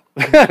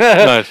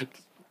 Nice.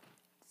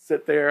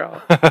 sit there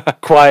all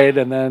quiet,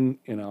 and then,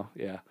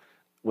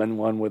 when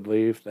one would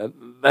leave,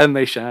 then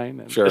they shine.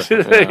 And Sure.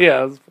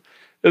 Yeah,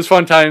 it was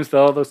fun times,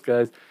 though, those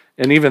guys.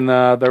 And even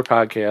their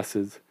podcast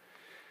is,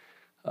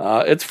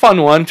 it's a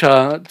fun one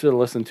to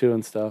listen to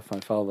and stuff. I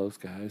follow those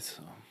guys.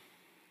 So.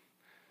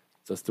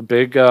 Just a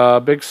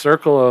big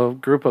circle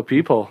of group of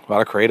people. A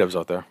lot of creatives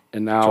out there.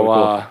 And now,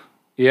 really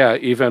cool.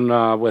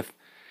 Even with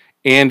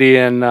Andy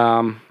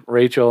and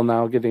Rachel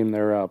now getting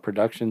their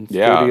production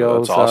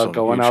studios that's awesome.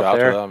 going Huge out shout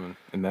there. to them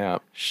and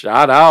that.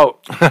 Shout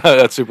out.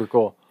 That's super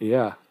cool.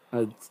 Yeah.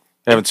 I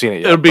haven't seen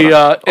it yet. It'll be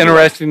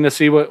interesting to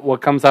see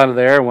what comes out of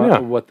there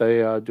and what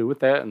they do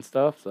with that and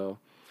stuff. So,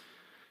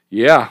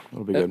 yeah.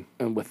 It'll be good.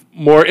 And with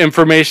more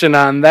information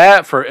on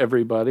that for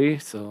everybody.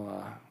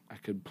 So, I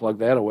could plug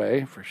that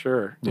away for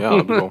sure. Yeah,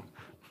 that'll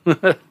be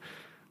cool.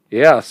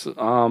 Yes.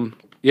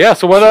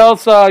 So what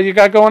else you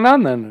got going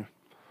on then?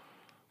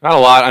 Not a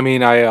lot. I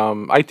mean,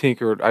 I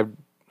tinkered.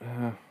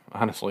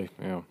 Honestly,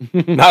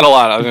 not a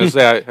lot. I was gonna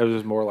say it was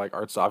just more like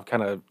art stuff. I've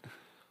kind of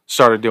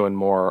started doing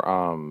more.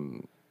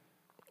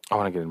 I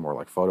want to get in more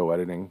like photo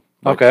editing.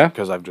 Okay.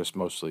 Because I've just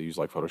mostly used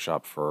like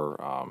Photoshop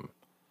for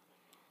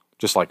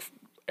just like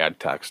add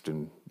text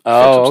and some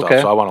okay.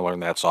 stuff. So I want to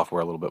learn that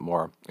software a little bit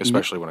more,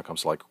 especially when it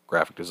comes to like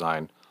graphic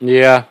design.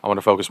 Yeah. I want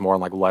to focus more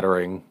on like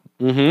lettering.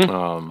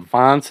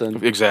 Fonts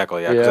and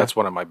exactly, yeah, because that's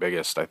one of my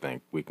biggest, I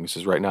think,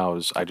 weaknesses right now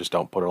is I just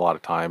don't put a lot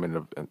of time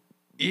into fonts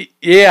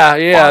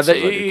as I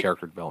do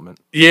character development.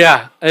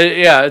 Yeah,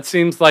 it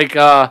seems like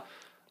a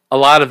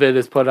lot of it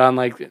is put on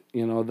like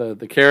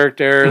the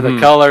character, the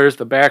colors,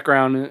 the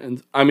background,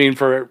 and I mean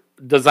for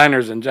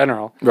designers in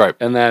general, right?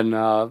 And then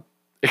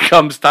it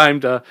comes time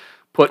to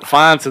put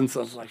fonts, and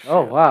so it's like,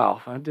 oh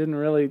wow, I didn't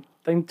really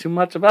think too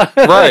much about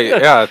it. Right?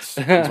 Yeah, it's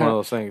one of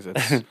those things.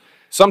 It's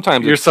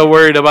sometimes you're so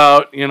worried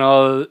about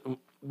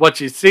what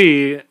you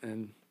see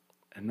and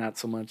not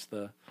so much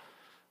the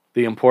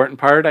important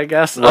part, I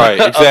guess. Right,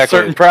 exactly. Of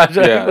certain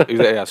project.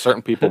 Yeah.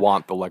 Certain people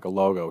want a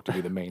logo to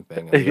be the main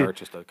thing, and the art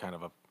just a kind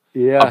of a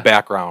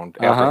background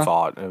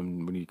afterthought.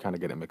 And when you kind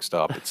of get it mixed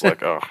up, it's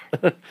like, oh.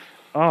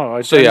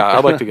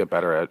 I'd like to get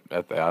better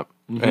at that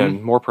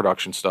and more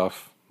production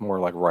stuff, more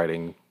like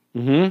writing. I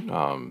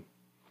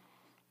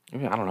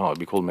don't know. It'd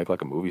be cool to make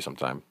like a movie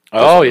sometime.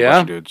 Oh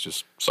yeah, dude, it's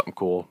just something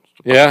cool.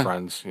 Yeah,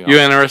 friends. You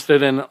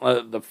interested in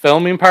the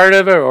filming part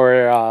of it,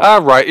 or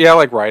right? Yeah,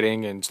 like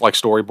writing and like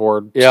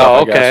storyboard. Yeah,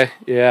 stuff, okay,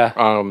 yeah.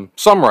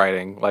 Some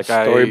writing, like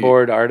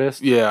storyboard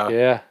artist. Yeah,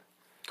 yeah.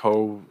 I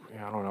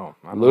don't know.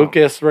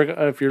 Lucas,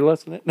 if you're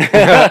listening.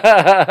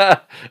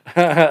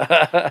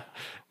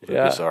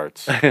 Lucas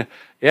Arts.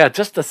 Yeah,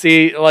 just to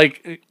see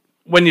like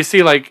when you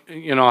see like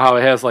how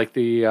it has like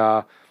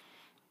the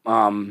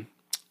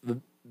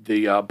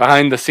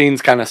behind the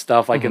scenes kind of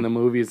stuff, like in the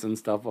movies and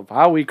stuff of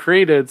how we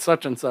created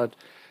such and such.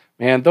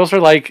 Man, those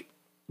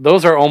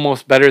are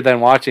almost better than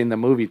watching the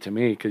movie to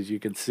me, because you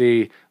could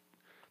see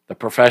the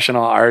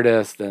professional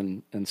artist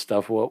and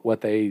stuff,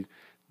 what they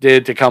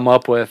did to come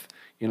up with,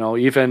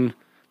 even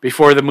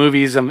before the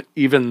movies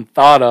even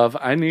thought of,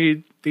 I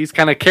need these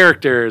kind of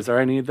characters, or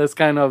I need this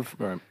kind of,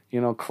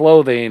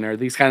 clothing, or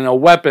these kind of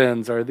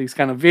weapons, or these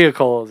kind of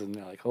vehicles. And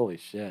you're like, holy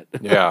shit.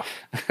 Yeah.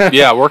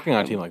 Yeah, working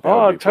on a team like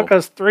that. It took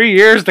us 3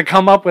 years to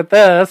come up with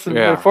this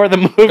before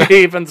the movie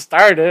even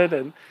started.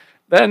 And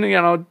then,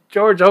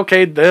 George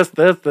okayed this.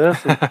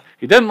 And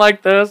he didn't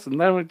like this,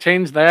 and then we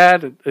changed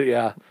that. And,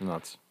 yeah.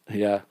 Nuts.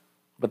 Yeah.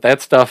 But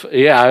that stuff,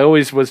 yeah, I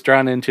always was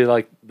drawn into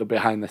like the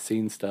behind the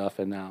scenes stuff,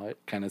 and now it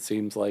kind of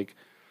seems like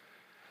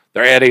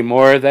they're adding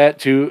more of that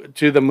to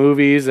the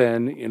movies,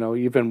 and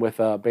even with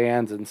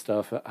bands and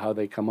stuff, how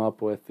they come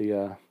up with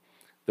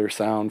their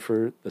sound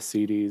for the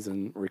CDs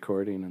and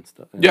recording and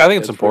stuff. And yeah, I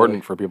think it's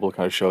important for people to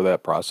kind of show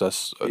that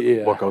process,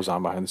 Yeah. what goes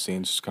on behind the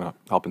scenes, just kind of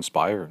help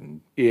inspire.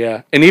 And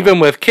Yeah, and even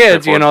with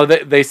kids,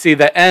 they see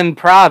the end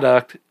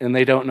product and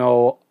they don't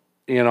know,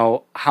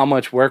 how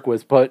much work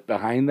was put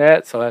behind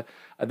that. So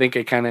I think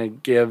it kind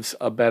of gives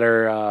a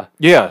better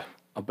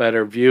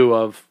view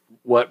of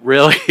what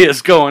really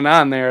is going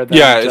on there.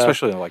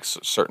 Especially in like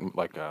certain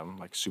like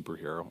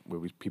superhero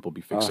movies, people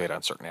be fixated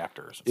on certain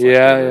actors.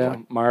 It's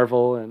like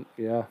Marvel and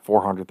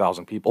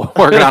 400,000 people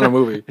working on a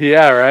movie.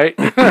 Yeah,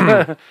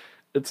 right.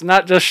 It's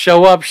not just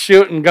show up,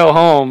 shoot, and go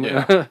home.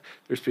 Yeah.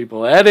 There's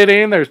people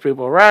editing. There's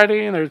people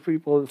writing. There's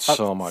people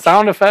so much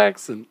sound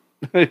effects and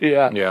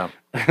yeah.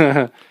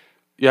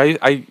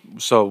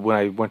 So when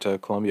I went to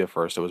Columbia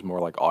first, it was more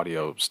like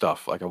audio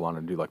stuff. Like I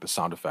wanted to do like the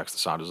sound effects, the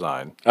sound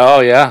design.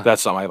 Oh yeah,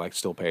 that's something I like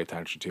still pay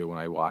attention to when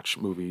I watch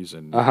movies.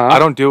 And Uh-huh. I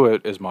don't do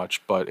it as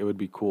much, but it would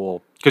be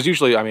cool because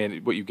usually, I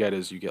mean, what you get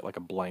is you get like a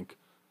blank.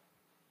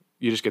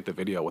 You just get the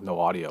video with no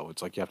audio.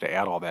 It's like you have to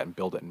add all that and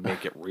build it and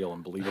make it real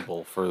and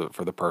believable for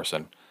the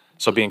person.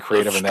 So being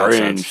creative in that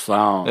sense. Strange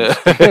sounds.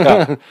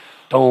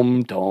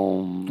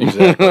 Dome.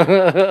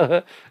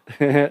 Exactly.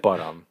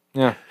 But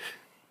yeah.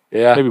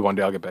 Yeah. Maybe one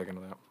day I'll get back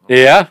into that.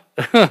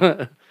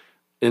 Yeah.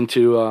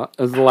 Into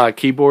there's a lot of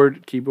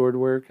keyboard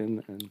work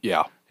and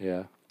yeah,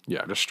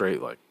 just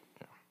straight like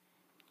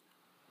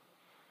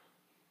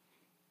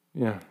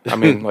yeah. I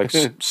mean like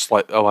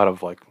a lot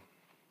of like.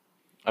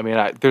 I mean,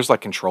 there's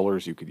like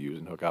controllers you could use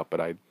and hook up,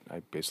 but I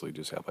basically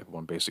just have like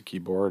one basic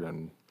keyboard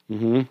and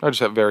I just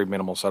have very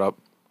minimal setup.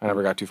 I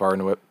never got too far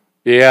into it.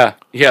 Yeah.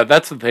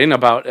 That's the thing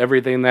about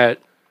everything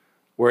that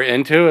we're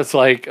into. It's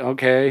like,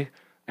 okay,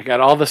 I got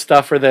all the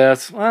stuff for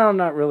this. Well, I'm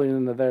not really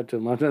into that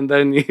too much. And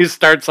then you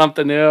start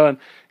something new and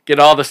get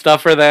all the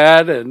stuff for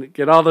that and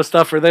get all the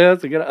stuff for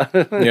this. And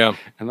yeah.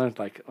 And then it's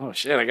like, oh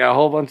shit, I got a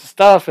whole bunch of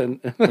stuff. And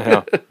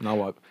yeah. Now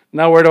what?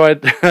 Now where do I?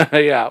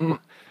 Yeah.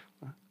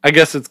 I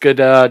guess it's good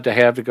to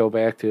have to go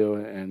back to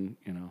and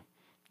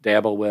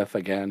dabble with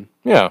again.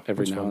 Yeah,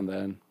 every now and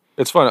then.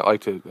 It's fun. I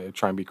like to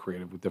try and be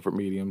creative with different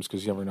mediums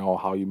because you never know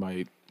how you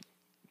might,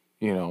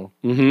 know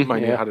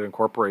how to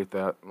incorporate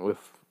that with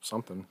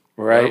something,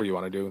 whatever you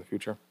want to do in the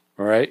future.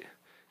 Right.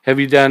 Have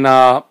you done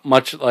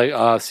much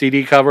like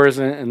CD covers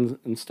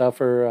and stuff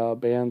for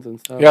bands and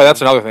stuff? Yeah, that's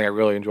another thing I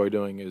really enjoy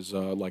doing is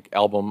like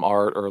album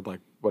art or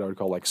like what I would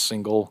call like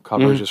single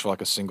covers, just for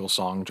like a single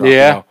song drop.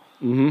 Yeah.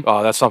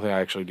 That's something I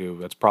actually do.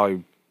 That's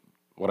probably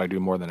what I do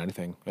more than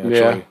anything.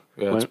 Actually,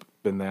 it's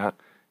been that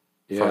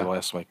for the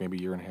last like maybe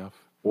year and a half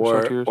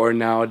or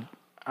now.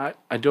 I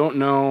don't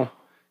know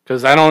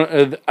because I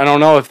don't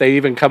know if they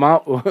even come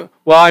out.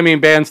 Well, I mean,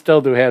 bands still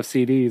do have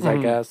CDs, I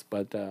guess,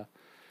 but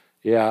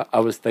I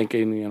was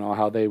thinking,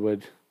 how they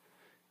would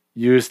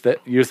use the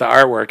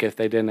artwork if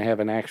they didn't have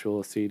an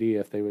actual CD,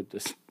 if they would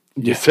just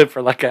use it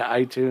for like an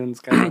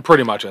iTunes kind of.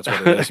 Pretty much that's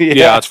what it is.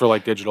 Yeah, it's for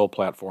like digital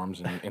platforms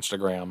and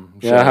Instagram,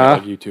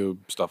 like YouTube,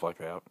 stuff like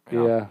that.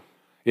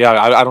 Yeah.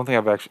 I don't think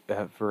I've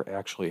ever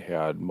actually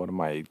had one of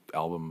my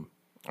album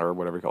or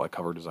whatever you call it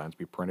cover designs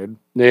be printed.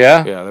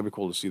 Yeah, that'd be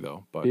cool to see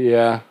though. But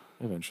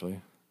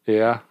eventually,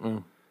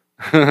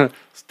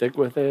 stick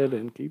with it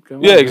and keep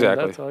going. Yeah,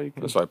 exactly. That's all you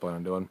can. That's what I plan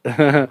on doing.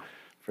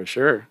 For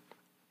sure.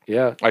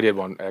 Yeah, I did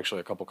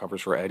a couple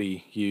covers for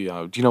Eddie. He,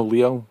 do you know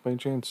Leo by any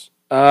chance?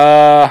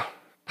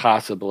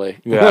 Possibly.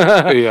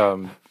 Yeah. He, I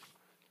don't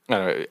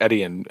know,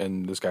 Eddie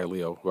and this guy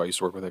Leo, who I used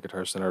to work with at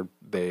Guitar Center,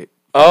 the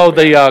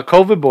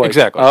COVID boys.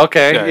 Exactly.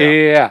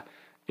 Okay.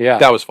 Yeah.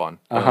 That was fun.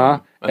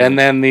 And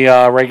then the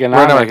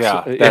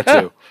Reaganomics. That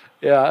too.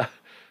 Yeah.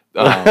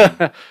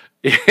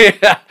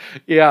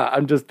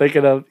 I'm just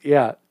thinking of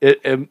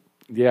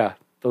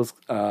those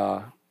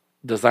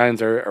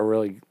designs are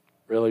really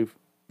really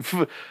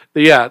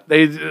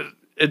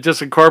it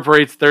just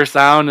incorporates their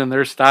sound and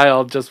their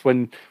style just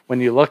when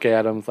you look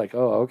at them. It's like,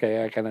 oh,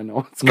 okay, I kind of know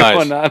what's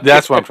going on.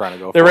 That's what I'm trying to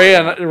go for. The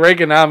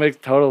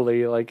Reaganomics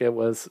totally, like it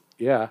was,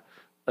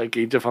 like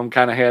each of them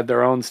kind of had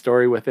their own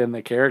story within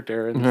the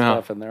character and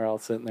stuff, and they're all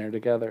sitting there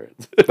together.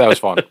 That was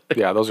fun.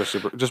 Yeah, those are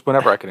super. Just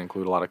whenever I can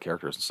include a lot of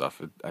characters and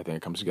stuff, I think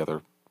it comes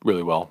together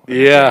really well.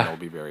 Yeah. It'll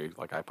be very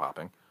like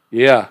eye-popping.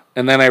 Yeah,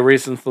 and then I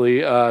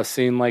recently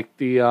seen like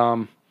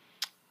the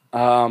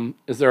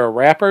is there a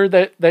rapper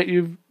that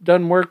you've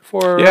done work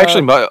for? Yeah,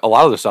 actually, a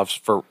lot of the stuff's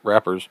for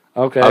rappers.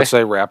 Okay, I would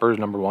say rappers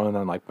number one, and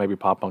then like maybe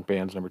pop punk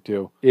bands number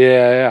two.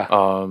 Yeah.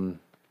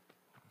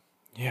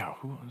 Yeah,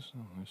 who was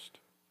on the list?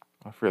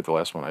 I forget the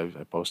last one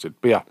I posted,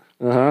 but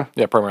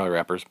yeah, primarily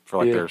rappers for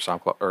like their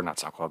SoundCloud or not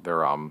SoundCloud, their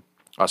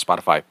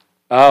Spotify.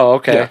 Oh,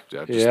 okay.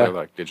 Yeah, just their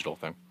like digital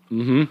thing.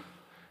 Mm-hmm.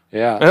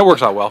 Yeah, and it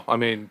works out well. I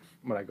mean,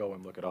 when I go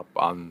and look it up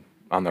on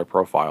their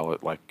profile,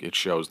 it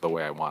shows the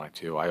way I want it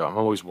to. I'm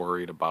always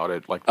worried about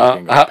it, like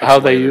how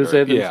they use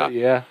it.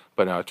 Yeah,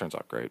 but no, it turns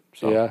out great.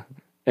 So.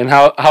 And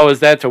how is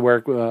that to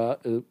work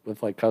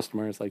with like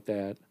customers like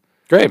that?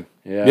 Great.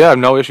 Yeah. Yeah,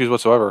 no issues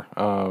whatsoever.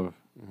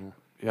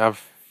 Yeah,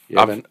 You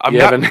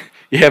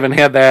haven't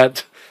had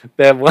that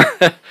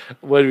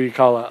what do we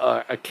call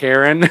a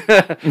Karen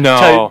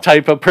No.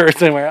 type of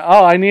person where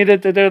I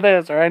needed to do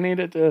this or I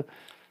needed to.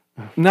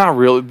 Not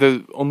really.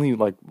 The only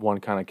like one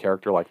kind of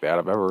character like that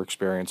I've ever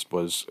experienced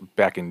was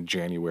back in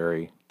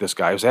January. This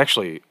guy was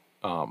actually,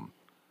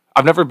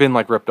 I've never been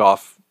like ripped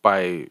off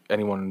by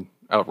anyone,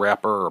 a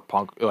rapper or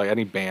punk, like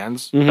any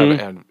bands,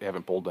 and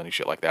haven't pulled any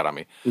shit like that on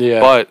me.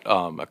 Yeah. But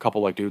a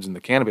couple like dudes in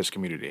the cannabis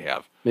community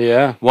have.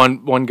 Yeah.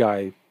 One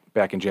guy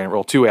back in January,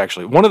 well, two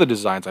actually. One of the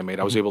designs I made,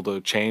 I was able to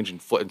change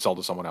and flip and sell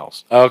to someone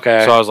else.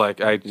 Okay. So I was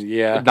like, I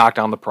knocked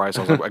down the price.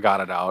 I was like, I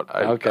got it out.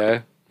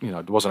 Okay.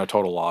 It wasn't a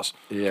total loss.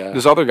 Yeah.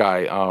 This other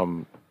guy,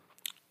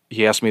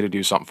 he asked me to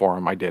do something for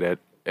him. I did it.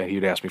 And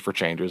he'd ask me for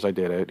changes. I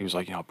did it. He was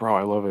like, bro,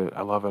 I love it.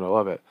 I love it. I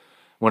love it.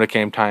 When it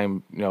came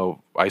time,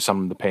 I sent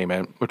him the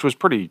payment, which was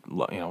pretty,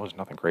 it was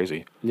nothing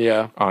crazy.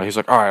 Yeah. He's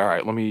like, all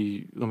right, let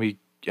me,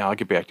 I'll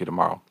get back to you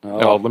tomorrow.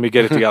 Let me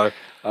get it together.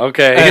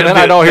 Okay. And then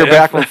I don't hear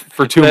back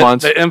for 2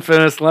 months. The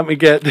infamous, let me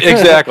get.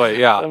 Exactly,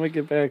 yeah. Let me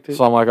get back to you.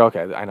 So I'm like,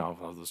 okay, I know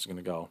how this is going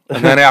to go.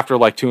 And then after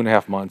like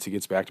 2.5 months, he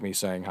gets back to me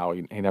saying how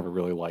he never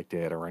really liked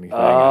it or anything.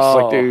 It's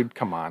like, dude,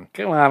 come on.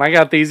 Come on, I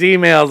got these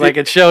emails I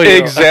could show you.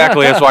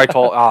 Exactly. That's why I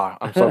told,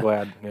 I'm so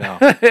glad,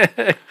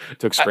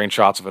 Took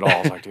screenshots of it all.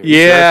 I was like, dude,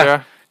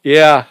 yeah.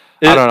 Yeah.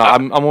 I don't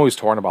know. I'm always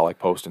torn about like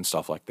posting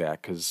stuff like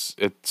that because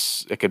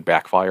it could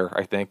backfire,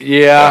 I think.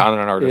 Yeah. On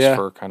an artist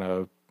for kind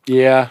of.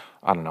 Yeah.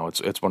 I don't know.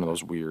 It's one of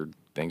those weird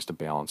things to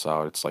balance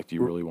out. It's like, do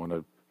you really want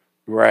to?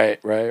 Right.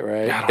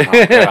 I don't know.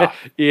 Yeah.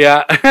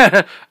 Yeah.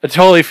 I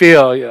totally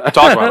feel. Yeah. I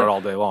talk about it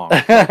all day long.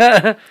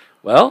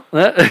 Well.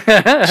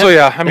 So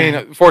yeah, I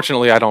mean,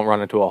 fortunately, I don't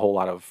run into a whole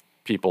lot of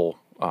people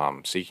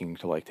seeking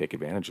to like take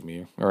advantage of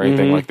me or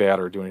anything like that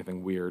or do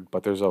anything weird.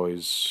 But there's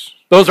always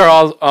those are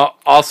all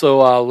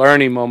also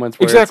learning moments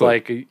where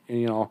exactly.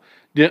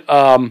 It's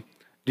like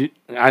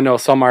I know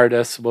some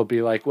artists will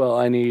be like, well,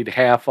 I need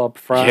half up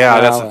front. Yeah,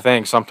 that's the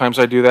thing. Sometimes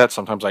I do that.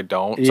 Sometimes I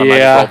don't.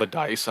 Sometimes I roll the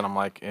dice, and I'm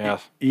like, yeah.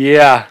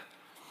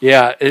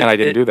 Yeah. And I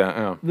didn't do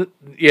that.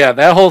 Yeah,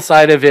 that whole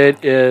side of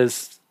it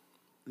is,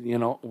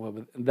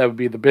 that would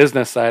be the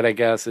business side, I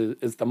guess,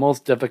 is the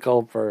most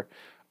difficult for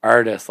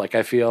artists. Like,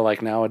 I feel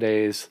like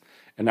nowadays,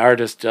 an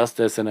artist just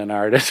isn't an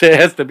artist. It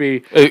has to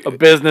be a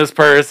business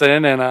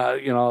person and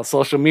a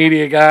social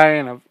media guy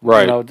and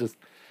just.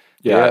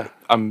 Yeah.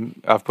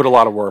 I've put a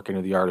lot of work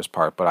into the artist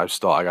part, but I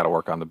got to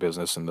work on the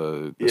business and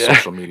the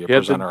social media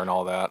presenter and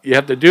all that. You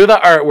have to do the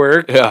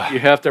artwork. Yeah. You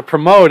have to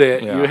promote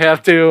it. Yeah. You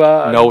have to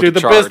do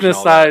the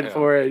business side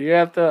for it. You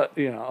have to,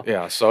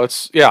 Yeah. So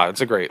it's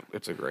a great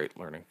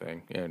learning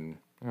thing, and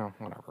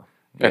whatever.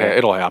 Yeah.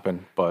 It'll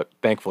happen, but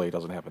thankfully it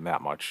doesn't happen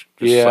that much.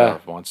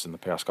 Just once in the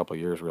past couple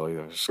of years, really,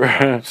 it was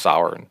kind of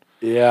sour and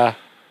yeah.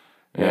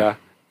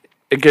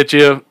 It gets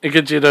you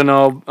to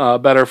know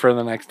better for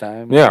the next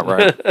time. Yeah.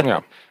 Right.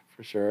 Yeah.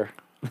 For sure.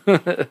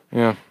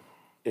 Yeah.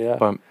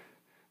 But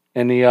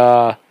and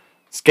the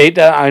skate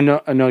that I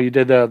know you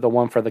did the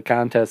one for the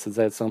contest. Is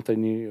that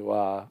something you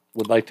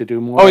would like to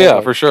do more? Oh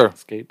yeah, for sure.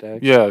 Skate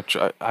decks. Yeah,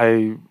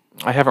 I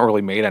haven't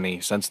really made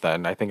any since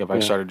then. I think if I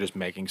started just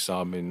making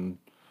some and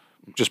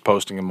just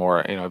posting them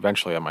more,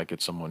 eventually I might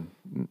get someone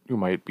who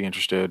might be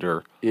interested.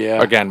 Or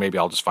again, maybe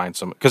I'll just find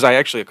some because I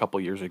actually a couple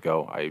of years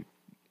ago,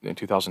 in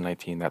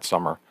 2019 that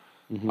summer.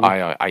 Mm-hmm.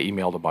 I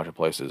emailed a bunch of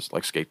places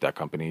like skate deck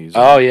companies.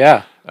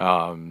 And,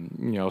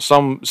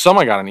 some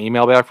I got an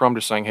email back from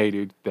just saying, "Hey,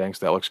 dude, thanks,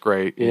 that looks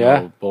great.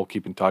 We'll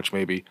keep in touch,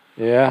 maybe."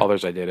 Yeah.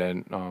 Others I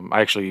didn't.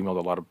 I actually emailed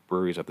a lot of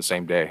breweries at the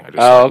same day. I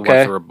just okay.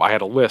 went through. I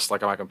had a list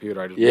like on my computer.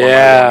 I just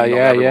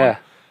yeah.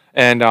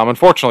 And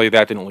unfortunately,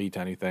 that didn't lead to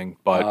anything.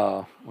 But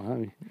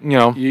some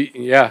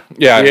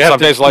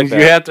days like that.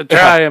 You have to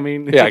try. I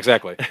mean, yeah,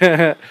 exactly.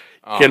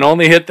 Can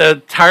only hit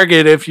the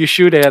target if you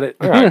shoot at it.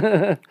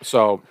 Right.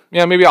 So,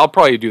 maybe I'll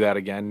probably do that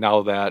again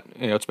now that,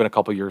 it's been a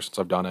couple of years since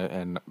I've done it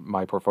and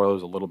my portfolio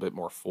is a little bit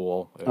more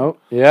full. Oh,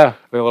 yeah.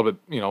 A little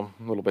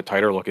bit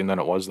tighter looking than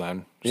it was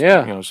then.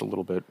 Just, just a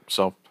little bit.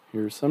 So,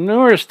 here's some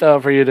newer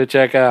stuff for you to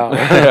check out.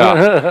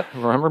 Yeah.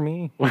 Remember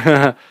me?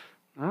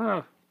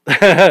 Now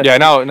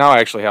I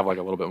actually have like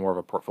a little bit more of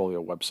a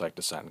portfolio website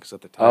to send because at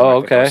the time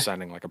I was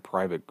sending like a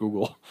private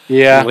Google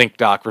link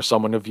doc for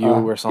someone to view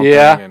or something.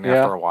 And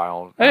after a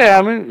while,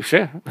 I mean,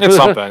 sure, it's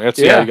something. It's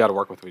you got to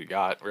work with what you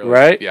got, really.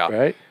 Right. Yeah.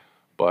 Right.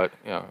 But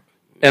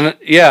and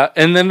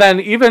then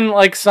even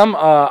like some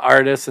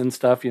artists and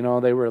stuff,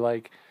 they were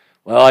like,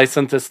 well, I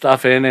sent this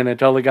stuff in and it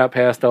totally got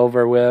passed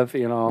over with,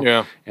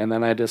 Yeah. And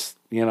then I just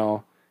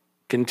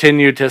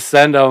continued to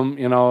send them,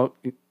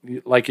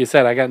 like you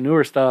said, I got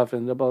newer stuff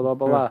and blah, blah,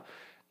 blah, blah.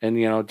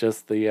 And,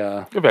 just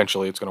the...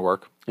 Eventually it's going to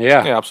work.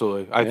 Yeah. Yeah,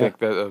 absolutely. I think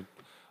that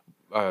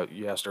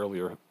you asked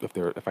earlier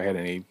if I had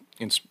any,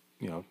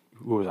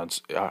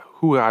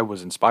 who I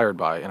was inspired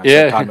by. And I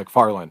said Todd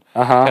McFarlane.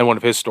 And one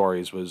of his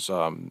stories was,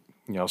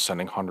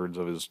 sending hundreds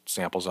of his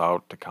samples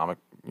out to comic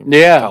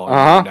telling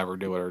him to never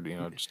do it, or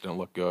it just didn't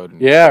look good.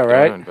 And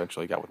right. And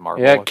eventually got with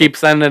Marvel. Yeah, keep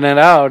sending it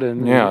out,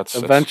 and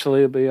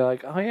eventually it'll be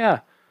like, oh yeah,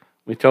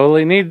 we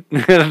totally need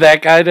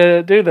that guy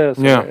to do this.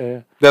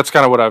 Yeah, that's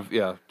kind of what I've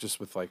just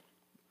with like.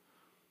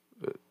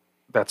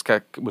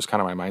 Was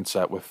kind of my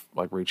mindset with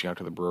like reaching out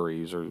to the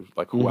breweries or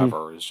like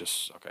whoever is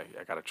just okay.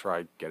 I got to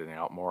try getting it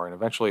out more, and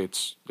eventually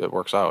it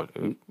works out.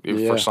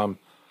 For some,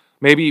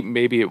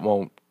 maybe it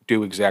won't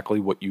do exactly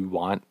what you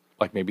want.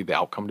 Like maybe the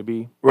outcome to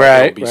be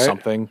it'll be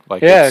something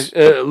like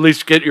at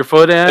least get your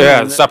foot in.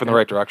 Yeah, step in the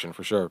right direction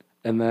for sure.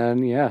 And then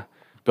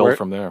build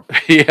from there.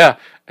 Yeah,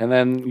 and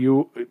then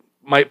you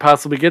might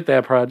possibly get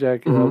that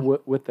project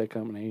with that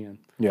company. And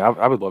yeah,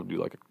 I would love to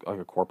do like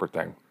a corporate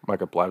thing.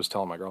 Like I was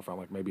telling my girlfriend,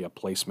 like maybe a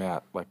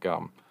placemat. Like I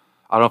don't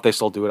know if they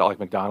still do it at like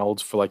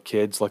McDonald's for like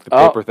kids, like the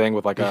paper thing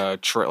with like a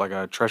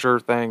treasure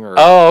thing or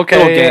little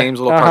games,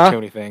 little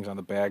cartoony things on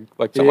the bag.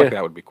 Like something like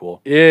that would be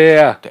cool.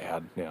 Yeah, to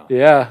add.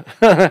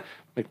 Yeah.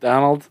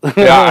 McDonald's.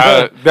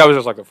 That was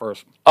just like the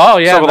first. Oh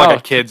yeah, like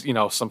a kids,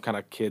 some kind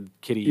of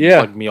kitty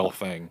like meal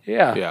thing.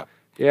 Yeah,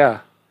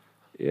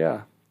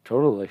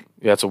 totally.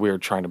 Yeah, it's a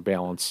weird trying to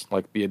balance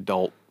like the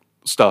adult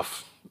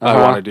stuff I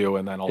want to do,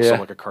 and then also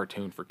like a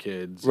cartoon for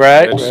kids.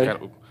 Right. It's just kind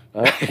of,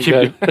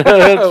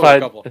 that's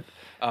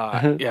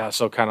fine. Yeah,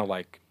 so kind of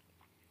like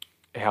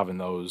having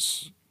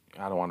those.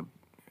 I don't want to.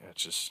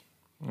 It's just.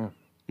 Yeah.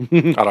 I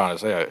don't want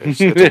to say it.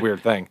 It's a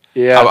weird thing.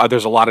 Yeah.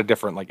 There's a lot of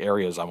different like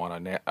areas I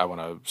want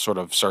to sort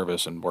of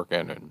service and work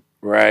in. And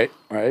right.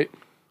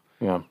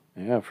 Yeah.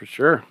 Yeah, for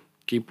sure.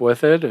 Keep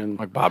with it and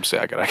like Bob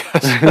Saget, I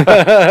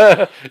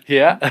guess.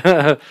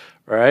 Yeah.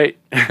 Right.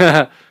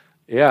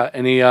 Yeah.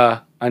 Any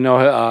I know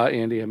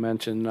Andy had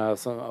mentioned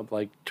some of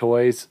like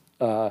toys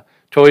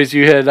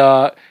you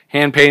had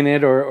hand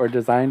painted or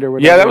designed or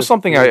whatever. Yeah, that was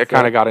something I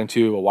kind of got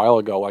into a while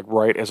ago, like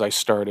right as I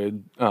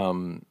started.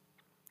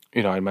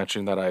 I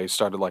mentioned that I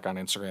started like on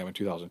Instagram in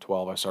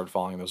 2012. I started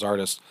following those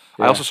artists.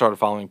 Yeah. I also started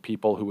following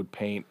people who would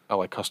paint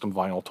like custom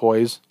vinyl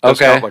toys. That's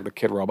kind of like the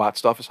Kid Robot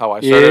stuff is how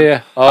I started.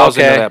 Yeah. I was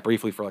into that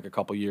briefly for like a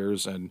couple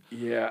years, and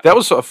that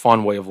was a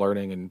fun way of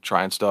learning and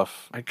trying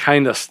stuff. I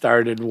kind of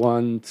started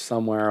one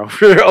somewhere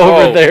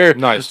over there,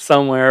 nice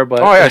somewhere.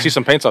 But I see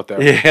some paints out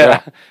there.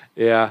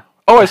 Yeah.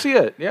 Oh, I see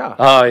it. Yeah.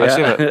 Oh, yeah. I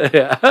see it.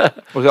 Yeah.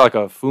 Was it like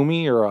a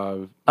Fumi or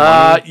a?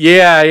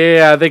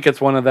 Yeah. I think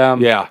it's one of them.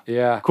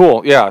 Yeah.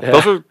 Cool. Yeah.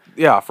 Those are.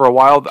 Yeah, for a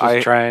while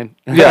trying.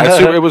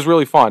 It was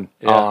really fun.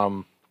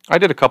 Yeah. I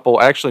did a couple.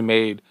 I actually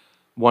made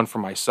one for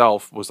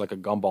myself. Was like a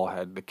gumball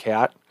head, the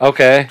cat.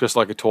 Okay. Just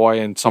like a toy,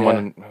 and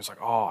someone was like,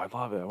 "Oh, I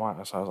love it. I want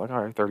it." So I was like,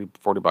 "All right,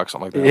 $30-$40,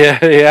 something like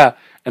that." Yeah.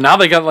 And now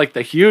they got like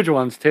the huge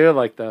ones too,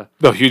 like the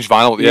huge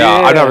vinyl.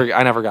 Yeah.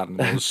 I never got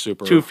into those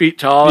super 2 feet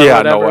tall. Yeah,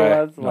 whatever no way.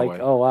 It was. No like, way.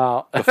 oh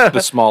wow. the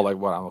small, like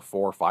 4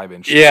 or 5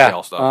 inch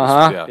scale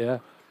stuff. Yeah.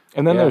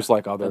 And then there's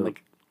like other.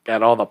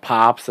 Got all the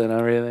pops and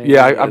everything.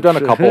 Yeah, I've done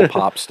a couple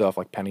pop stuff,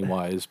 like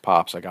Pennywise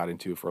pops I got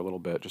into for a little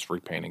bit, just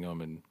repainting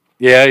them. And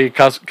yeah, you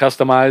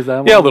customize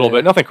them? Yeah, a little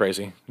bit. Nothing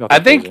crazy. I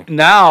think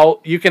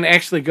now you can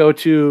actually go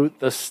to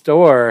the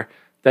store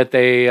that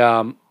they,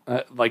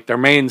 like their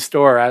main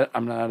store.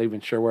 I'm not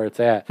even sure where it's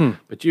at.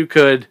 But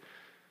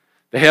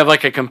they have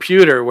like a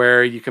computer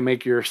where you can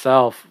make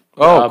yourself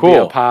cool. be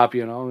a pop,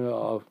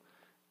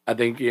 I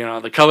think,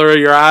 the color of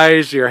your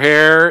eyes, your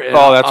hair. And,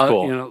 that's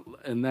cool.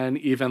 And then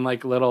even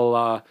like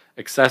little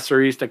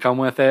accessories to come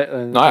with it.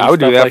 And I would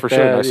do that like for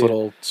sure. Nice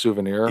little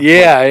souvenir.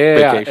 Yeah.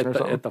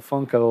 At the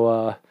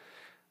Funko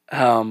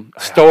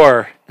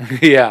store.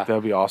 Yeah. That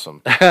would be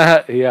awesome.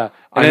 Yeah.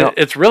 And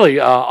it's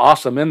really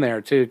awesome in there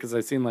too, because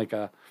I've seen like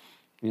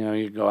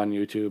you go on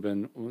YouTube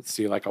and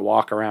see like a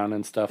walk around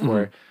and stuff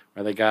where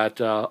they got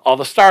all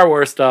the Star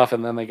Wars stuff,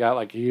 and then they got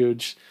like a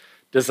huge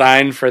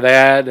design for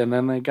that, and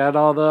then they got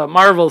all the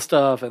Marvel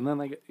stuff, and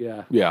then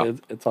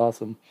it's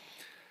awesome.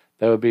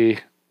 That would be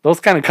those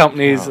kind of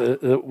companies.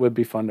 It would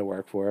be fun to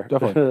work for.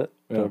 Definitely,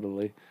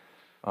 totally.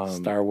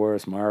 Star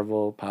Wars,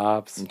 Marvel,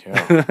 Pops,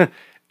 Yeah.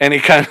 any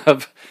kind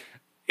of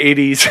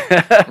 80s,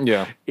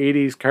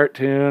 80s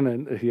cartoon,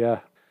 and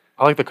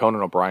I like the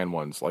Conan O'Brien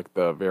ones, like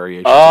the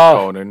variations of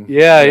Conan.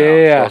 Yeah.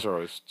 Those are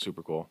always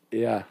super cool.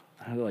 Yeah,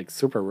 they're like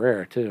super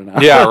rare too now.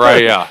 Yeah,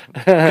 right. Yeah,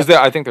 because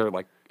I think they're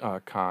like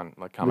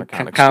Comic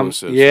Con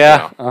exclusives.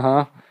 Yeah.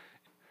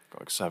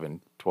 Like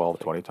 7, 12,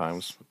 20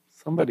 times.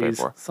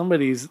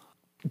 Somebody's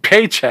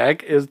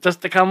paycheck is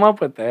just to come up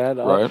with that.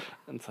 Right.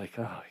 And it's like,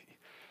 I'm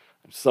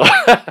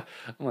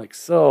like,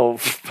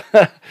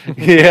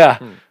 yeah.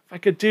 If I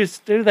could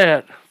just do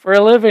that for a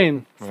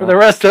living for the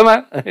rest of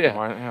my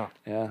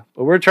yeah.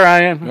 But we're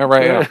trying. Yeah,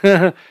 right.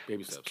 Yeah.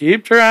 Baby steps.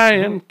 Keep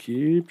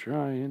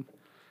trying.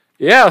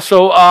 Yeah.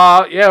 So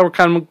we're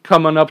kind of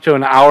coming up to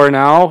an hour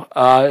now.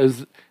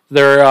 Is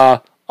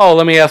there?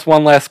 Let me ask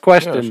one last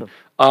question. Yeah,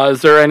 sure.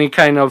 Is there any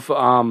kind of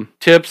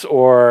tips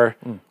or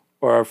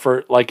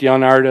for like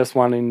young artists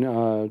wanting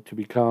to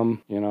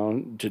become,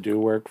 to do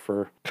work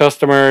for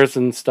customers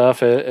and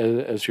stuff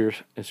as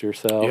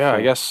yourself? Yeah,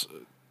 I guess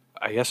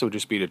it would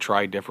just be to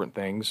try different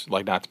things,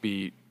 like not to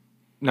be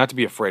not to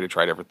be afraid to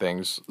try different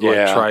things.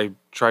 Yeah. Like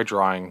try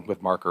drawing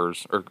with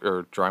markers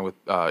or drawing with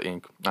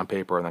ink on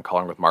paper and then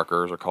coloring with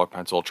markers or color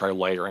pencil. Try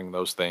layering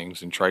those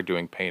things and try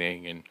doing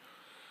painting and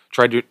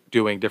try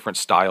doing different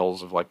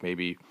styles of like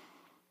maybe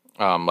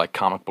like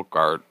comic book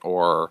art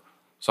or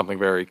something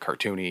very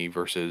cartoony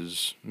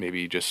versus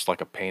maybe just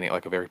like a painting,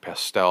 like a very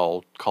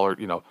pastel colored,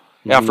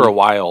 after a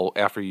while,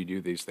 after you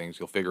do these things,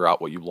 you'll figure out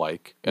what you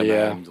like, and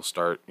then you'll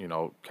start,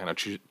 kind of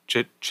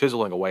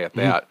chiseling away at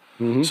that.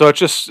 Mm-hmm. So it's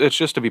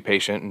just to be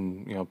patient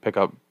and,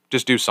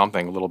 just do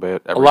something a little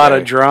bit every day.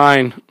 Of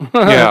drawing.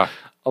 Yeah.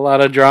 A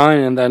lot of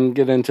drawing and then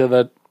get into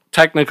the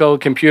technical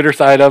computer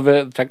side of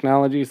it,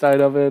 technology side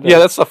of it. Yeah,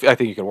 that's stuff I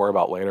think you can worry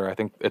about later. I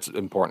think it's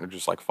important to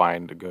just like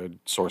find a good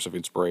source of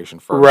inspiration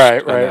first.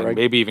 Right.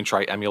 Maybe even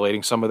try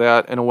emulating some of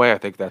that in a way. I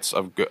think that's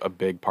a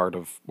big part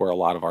of where a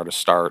lot of artists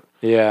start.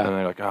 Yeah. And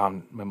they're like,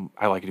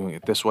 I like doing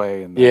it this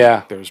way. And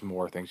then there's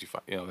more things you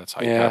find. That's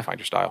how you kind of find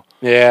your style.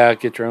 Yeah,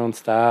 get your own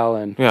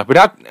style. Yeah, but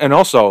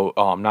also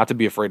not to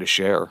be afraid to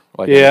share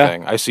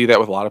anything. I see that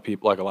with a lot of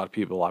people, like a lot of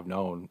people I've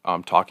known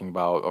talking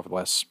about over the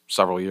last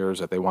several years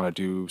that they want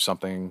to do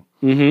something.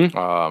 Mm-hmm.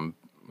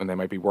 And they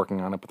might be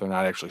working on it, but they're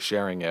not actually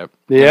sharing it.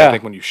 Yeah. And I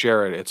think when you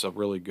share it, it's a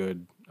really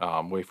good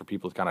way for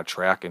people to kind of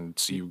track and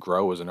see you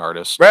grow as an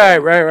artist. Right.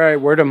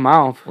 Word of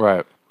mouth.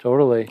 Right.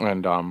 Totally.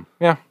 And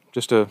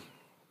just to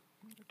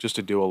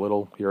do a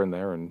little here and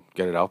there and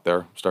get it out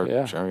there, start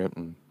sharing it,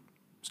 and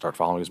start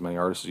following as many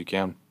artists as you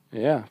can.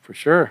 Yeah, for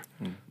sure.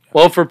 Mm.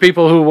 Well, for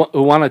people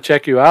who want to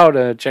check you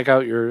out, check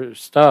out your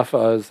stuff,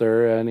 is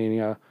there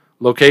any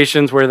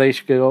locations where they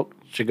should go to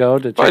check it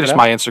out? Just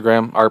my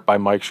Instagram, Art by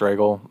Mike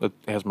Shragal.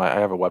 I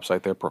have a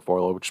website there,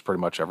 Portfolio, which is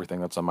pretty much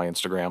everything that's on my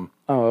Instagram.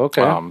 Oh,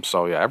 okay.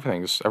 So yeah,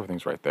 everything's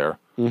right there.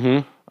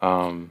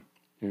 Mm-hmm.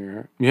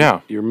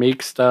 Your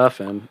Meeks stuff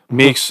and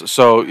Meeks.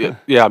 So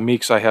yeah,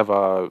 Meeks. I have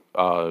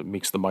a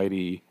Meeks the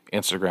Mighty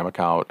Instagram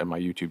account and my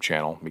YouTube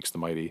channel, Meeks the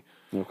Mighty.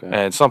 Okay.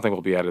 And something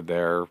will be added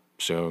there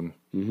soon.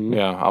 Mm-hmm.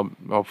 Yeah,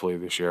 hopefully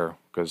this year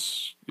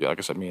because like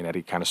I said, me and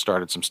Eddie kind of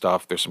started some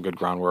stuff. There's some good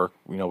groundwork.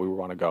 We know we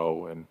want to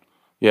go and.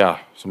 Yeah,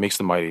 so Meeks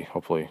the Mighty,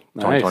 hopefully,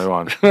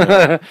 2021.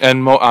 Yeah.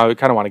 And I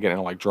kind of want to get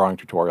into like drawing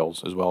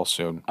tutorials as well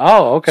soon.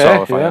 Oh, okay.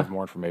 So if I have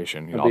more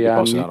information, I'll be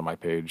posting that on my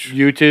page.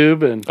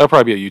 YouTube and that'll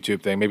probably be a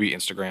YouTube thing, maybe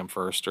Instagram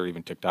first or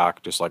even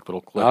TikTok, just like little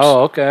clips.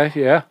 Oh, okay,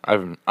 yeah.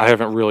 I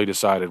haven't really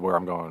decided where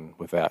I'm going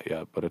with that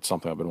yet, but it's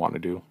something I've been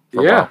wanting to do.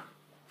 For a while.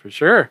 For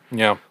sure.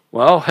 Yeah.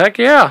 Well, heck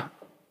yeah.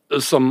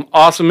 There's some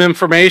awesome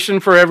information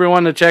for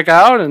everyone to check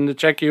out and to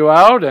check you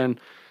out and.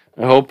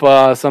 I hope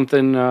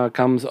something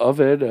comes of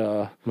it.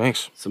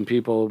 Thanks. Some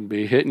people will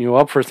be hitting you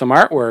up for some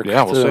artwork.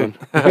 Yeah, we'll see.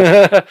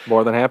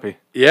 More than happy.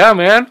 Yeah,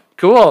 man.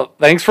 Cool.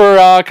 Thanks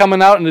for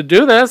coming out and to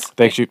do this.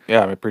 Thanks.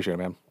 Yeah, I appreciate it,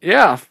 man.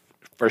 Yeah,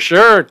 for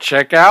sure.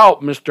 Check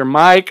out Mr.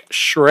 Mike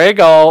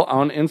Shragal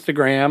on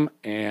Instagram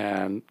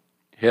and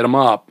hit him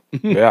up.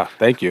 Yeah,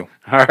 thank you.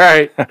 All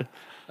right.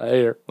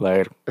 Later.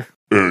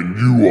 And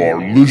you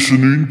are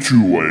listening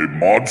to a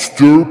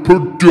monster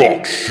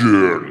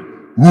production.